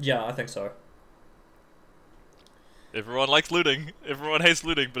 Yeah, I think so. everyone likes looting, everyone hates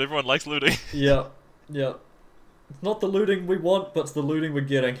looting, but everyone likes looting. Yeah. It's not the looting we want, but it's the looting we're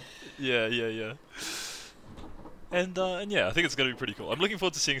getting. Yeah. And yeah, I think it's going to be pretty cool. I'm looking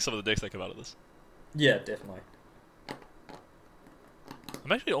forward to seeing some of the decks that come out of this. Yeah, definitely.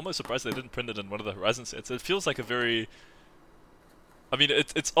 I'm actually almost surprised they didn't print it in one of the Horizon sets. It feels like a very... I mean,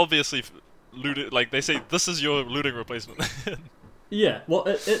 it's obviously looting... Like, they say, this is your looting replacement. Yeah, well,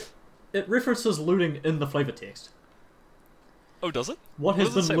 it references looting in the flavor text. Oh, does it? What has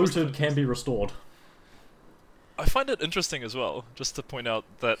does it been say? What's the looted flavor can be restored. I find it interesting as well, just to point out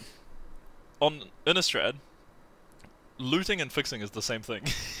that on Innistrad, looting and fixing is the same thing.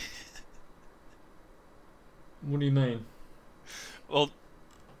 What do you mean? Well,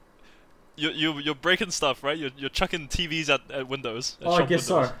 you're breaking stuff, right? You're chucking TVs at windows. At Oh, I shop guess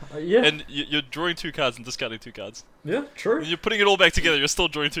windows. so. Yeah. And you're drawing 2 cards and discarding 2 cards. Yeah, true. And you're putting it all back together. You're still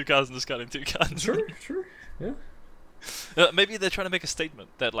drawing 2 cards and discarding 2 cards. True. Yeah. Maybe they're trying to make a statement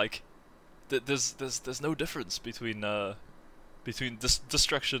that like there's no difference between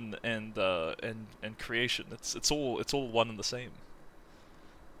destruction and creation. It's all one and the same.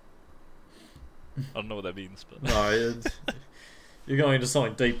 I don't know what that means, but No, you're going into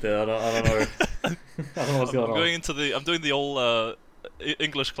something deep there. I don't know. I don't know what's going on. I'm doing the old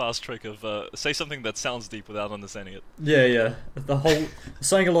English class trick of say something that sounds deep without understanding it. Yeah. The whole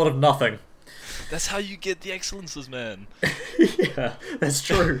saying a lot of nothing. That's how you get the excellences, man. Yeah, that's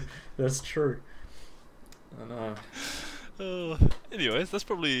true. I know. Anyways, that's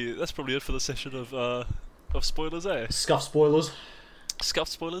probably it for the session of spoilers, eh? Scuff spoilers.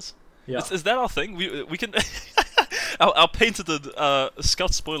 Scuffed spoilers. Yeah. Is that our thing? We can our patented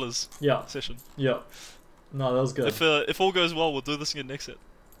scuffed spoilers Yeah. session. Yeah. No, that was good. If all goes well, we'll do this again next set.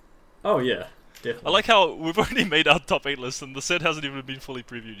 Oh yeah. Definitely. I like how we've already made our top 8 list and the set hasn't even been fully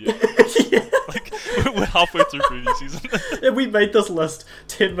previewed yet. Yeah. Like, we're halfway through preview season. And we made this list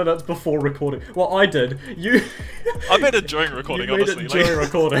 10 minutes before recording. Well, I did. You. I made it during recording, you made honestly. it during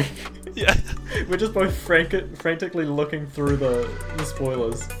recording. Yeah. We're just both frantically looking through the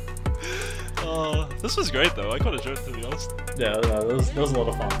spoilers. This was great though. I quite enjoyed it, to be honest. Yeah, no, that was a lot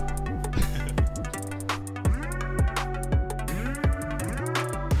of fun.